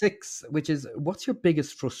question 6, which is, what's your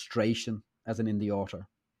biggest frustration as an indie author?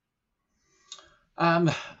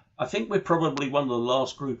 I think we're probably one of the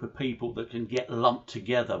last group of people that can get lumped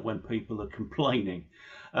together when people are complaining.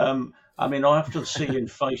 I mean, I often see in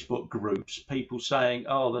Facebook groups people saying,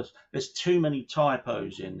 "Oh, there's too many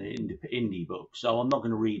typos in the indie books, so I'm not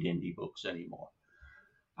going to read indie books anymore."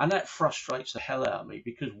 And that frustrates the hell out of me,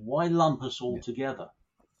 because why lump us all together?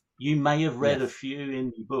 You may have read a few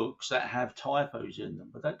indie books that have typos in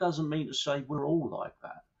them, but that doesn't mean to say we're all like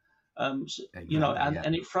that. And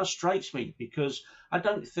it frustrates me, because I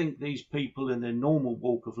don't think these people in their normal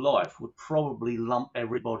walk of life would probably lump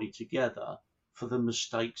everybody together for the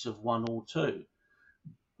mistakes of one or two.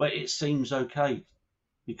 But it seems okay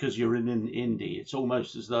because you're in an indie. It's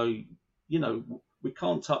almost as though, we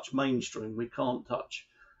can't touch mainstream, we can't touch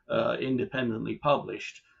independently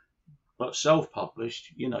published, but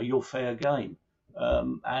self-published, you're fair game.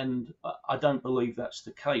 And I don't believe that's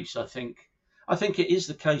the case. I think it is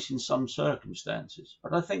the case in some circumstances,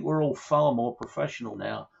 but I think we're all far more professional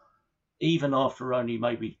now, even after only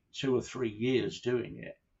maybe 2 or 3 years doing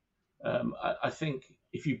it. I think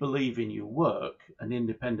if you believe in your work, an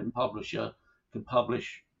independent publisher can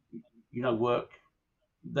publish, work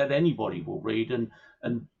that anybody will read,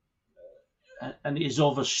 and is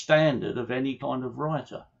of a standard of any kind of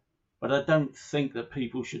writer. But I don't think that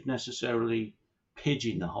people should necessarily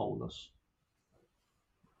pigeonhole us.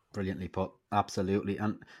 Brilliantly put. Absolutely.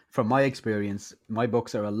 And from my experience, my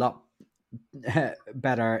books are a lot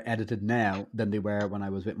better edited now than they were when I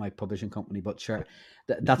was with my publishing company. But sure,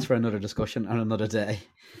 that's for another discussion on another day.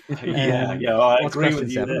 I agree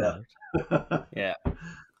with you there. Yeah.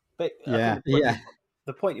 But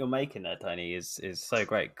the point you're making there, Tony, is so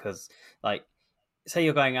great, because, like, say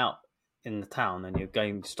you're going out in the town and you're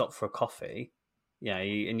going to stop for a coffee,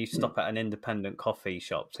 and you stop at an independent coffee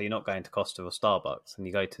shop. So you're not going to Costa or Starbucks, and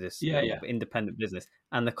you go to this independent business,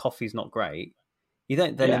 and the coffee's not great. You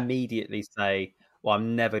don't then immediately say, "Well,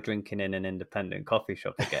 I'm never drinking in an independent coffee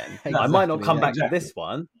shop again." Exactly, I might not come back to this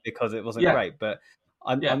one because it wasn't great, but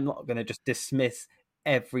I'm not going to just dismiss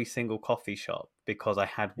every single coffee shop because I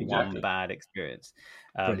had one bad experience.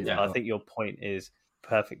 I think your point is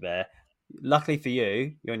perfect there. Luckily for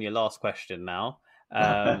you, you're on your last question now.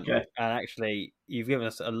 And actually, you've given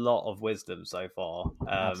us a lot of wisdom so far,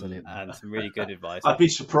 and some really good advice. I'd be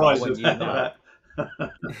surprised if that.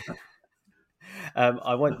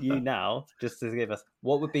 I want you now just to give us,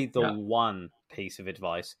 what would be the one piece of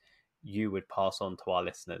advice you would pass on to our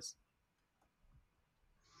listeners?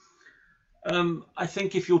 I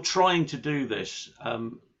think if you're trying to do this,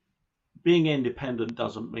 being independent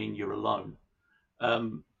doesn't mean you're alone.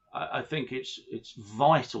 I think it's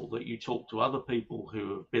vital that you talk to other people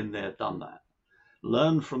who have been there, done that.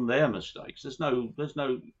 Learn from their mistakes. There's no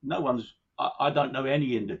one's. I don't know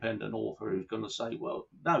any independent author who's going to say, "Well,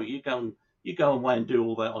 no, you go away and do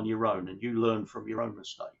all that on your own, and you learn from your own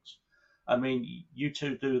mistakes." I mean, you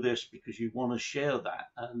two do this because you want to share that,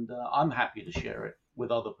 and I'm happy to share it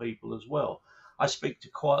with other people as well. I speak to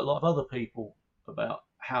quite a lot of other people about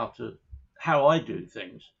how I do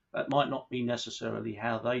things. That might not be necessarily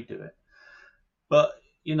how they do it. But,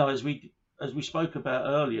 as we spoke about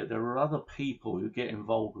earlier, there are other people who get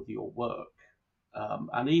involved with your work.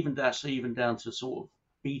 And that's even down to sort of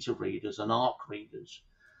beta readers and ARC readers.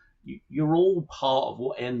 You're all part of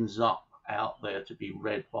what ends up out there to be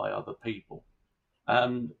read by other people.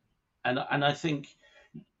 And I think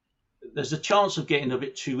there's a chance of getting a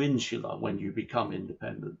bit too insular when you become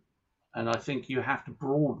independent. And I think you have to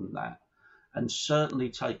broaden that, and certainly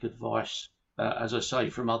take advice, as I say,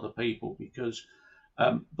 from other people, because,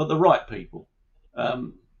 but the right people.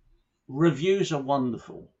 Reviews are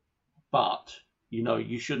wonderful, but,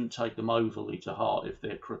 you shouldn't take them overly to heart if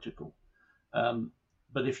they're critical.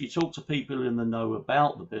 But if you talk to people in the know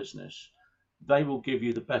about the business, they will give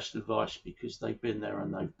you the best advice because they've been there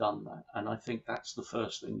and they've done that. And I think that's the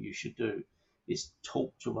first thing you should do, is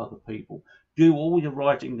talk to other people. Do all your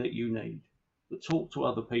writing that you need. but talk to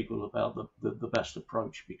other people about the best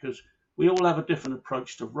approach, because we all have a different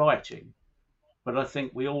approach to writing, but I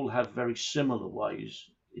think we all have very similar ways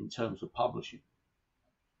in terms of publishing.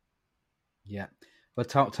 Yeah. But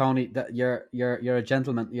Tony, that you're a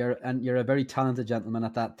gentleman. You're a very talented gentleman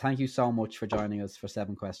at that. Thank you so much for joining us for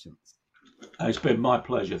 7 questions. It's been my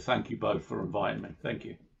pleasure. Thank you both for inviting me. Thank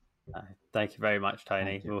you. Thank you very much,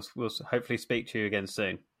 Tony. We'll hopefully speak to you again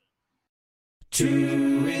soon. To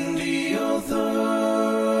indie authors.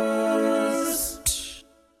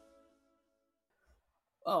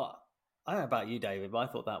 Oh, I don't know about you, David, but I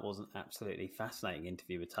thought that was an absolutely fascinating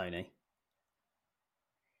interview with Tony.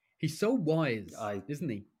 He's so wise, isn't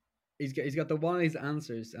he? He's got the wise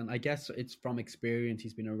answers, and I guess it's from experience.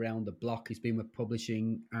 He's been around the block. He's been with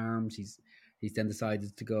publishing arms. He's then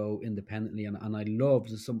decided to go independently, and I love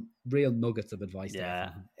some real nuggets of advice.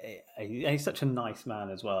 Yeah, he's such a nice man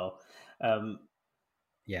as well.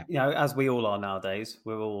 Yeah, as we all are nowadays,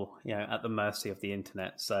 we're all at the mercy of the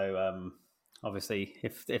internet. So obviously,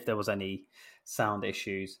 if there was any sound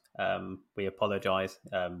issues, we apologise.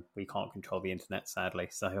 We can't control the internet, sadly.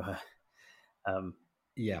 So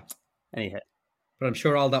yeah. Anyhow, but I'm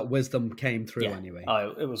sure all that wisdom came through anyway.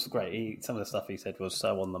 Oh, it was great. Some of the stuff he said was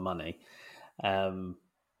so on the money.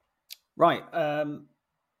 Right.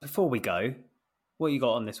 Before we go, what you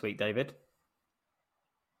got on this week, David?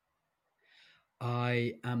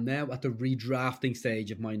 I am now at the redrafting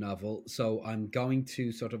stage of my novel. So I'm going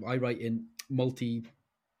to I write in multi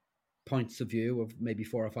points of view of maybe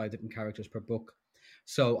 4 or 5 different characters per book.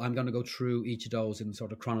 So I'm going to go through each of those in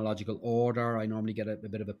sort of chronological order. I normally get a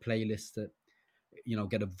bit of a playlist that,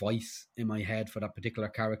 get a voice in my head for that particular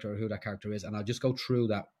character or who that character is. And I'll just go through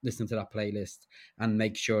that, listen to that playlist and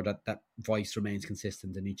make sure that that voice remains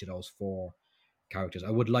consistent in each of those 4 characters. I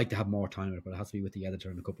would like to have more time in it, but it has to be with the editor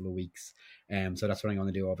in a couple of weeks. So that's what I'm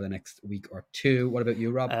going to do over the next week or 2. What about you,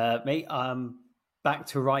 Rob? Me, I'm back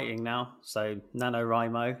to writing now. So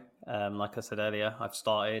NaNoWriMo, like I said earlier, I've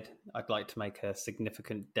started. I'd like to make a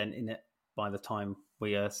significant dent in it by the time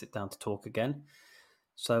we sit down to talk again.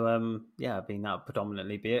 So I mean, that'll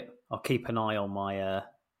predominantly be it. I'll keep an eye on my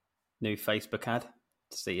new Facebook ad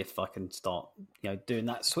to see if I can start, doing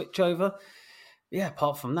that switch over. Yeah,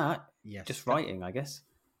 apart from that, just writing, I guess.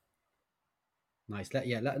 Nice.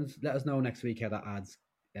 Let us know next week how that ad's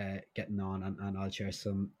getting on, and I'll share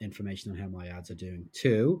some information on how my ads are doing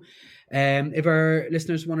too. If our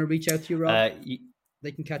listeners want to reach out to you, Rob,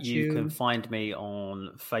 they can catch you. You can find me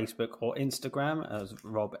on Facebook or Instagram as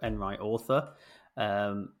Rob Enright Author,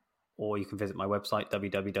 or you can visit my website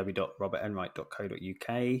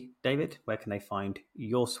www.robertenright.co.uk. David, where can they find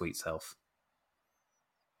your sweet self?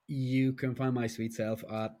 You can find my sweet self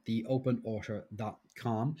at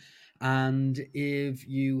theopenauthor.com. And if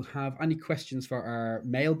you have any questions for our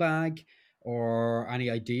mailbag or any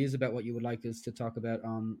ideas about what you would like us to talk about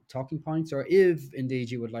on Talking Points, or if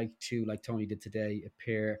indeed you would like to, like Tony did today,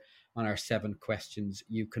 appear on our 7 questions,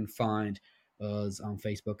 you can find us on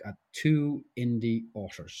Facebook at 2 Indie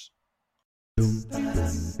Authors.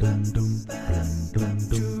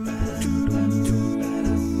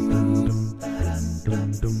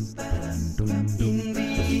 In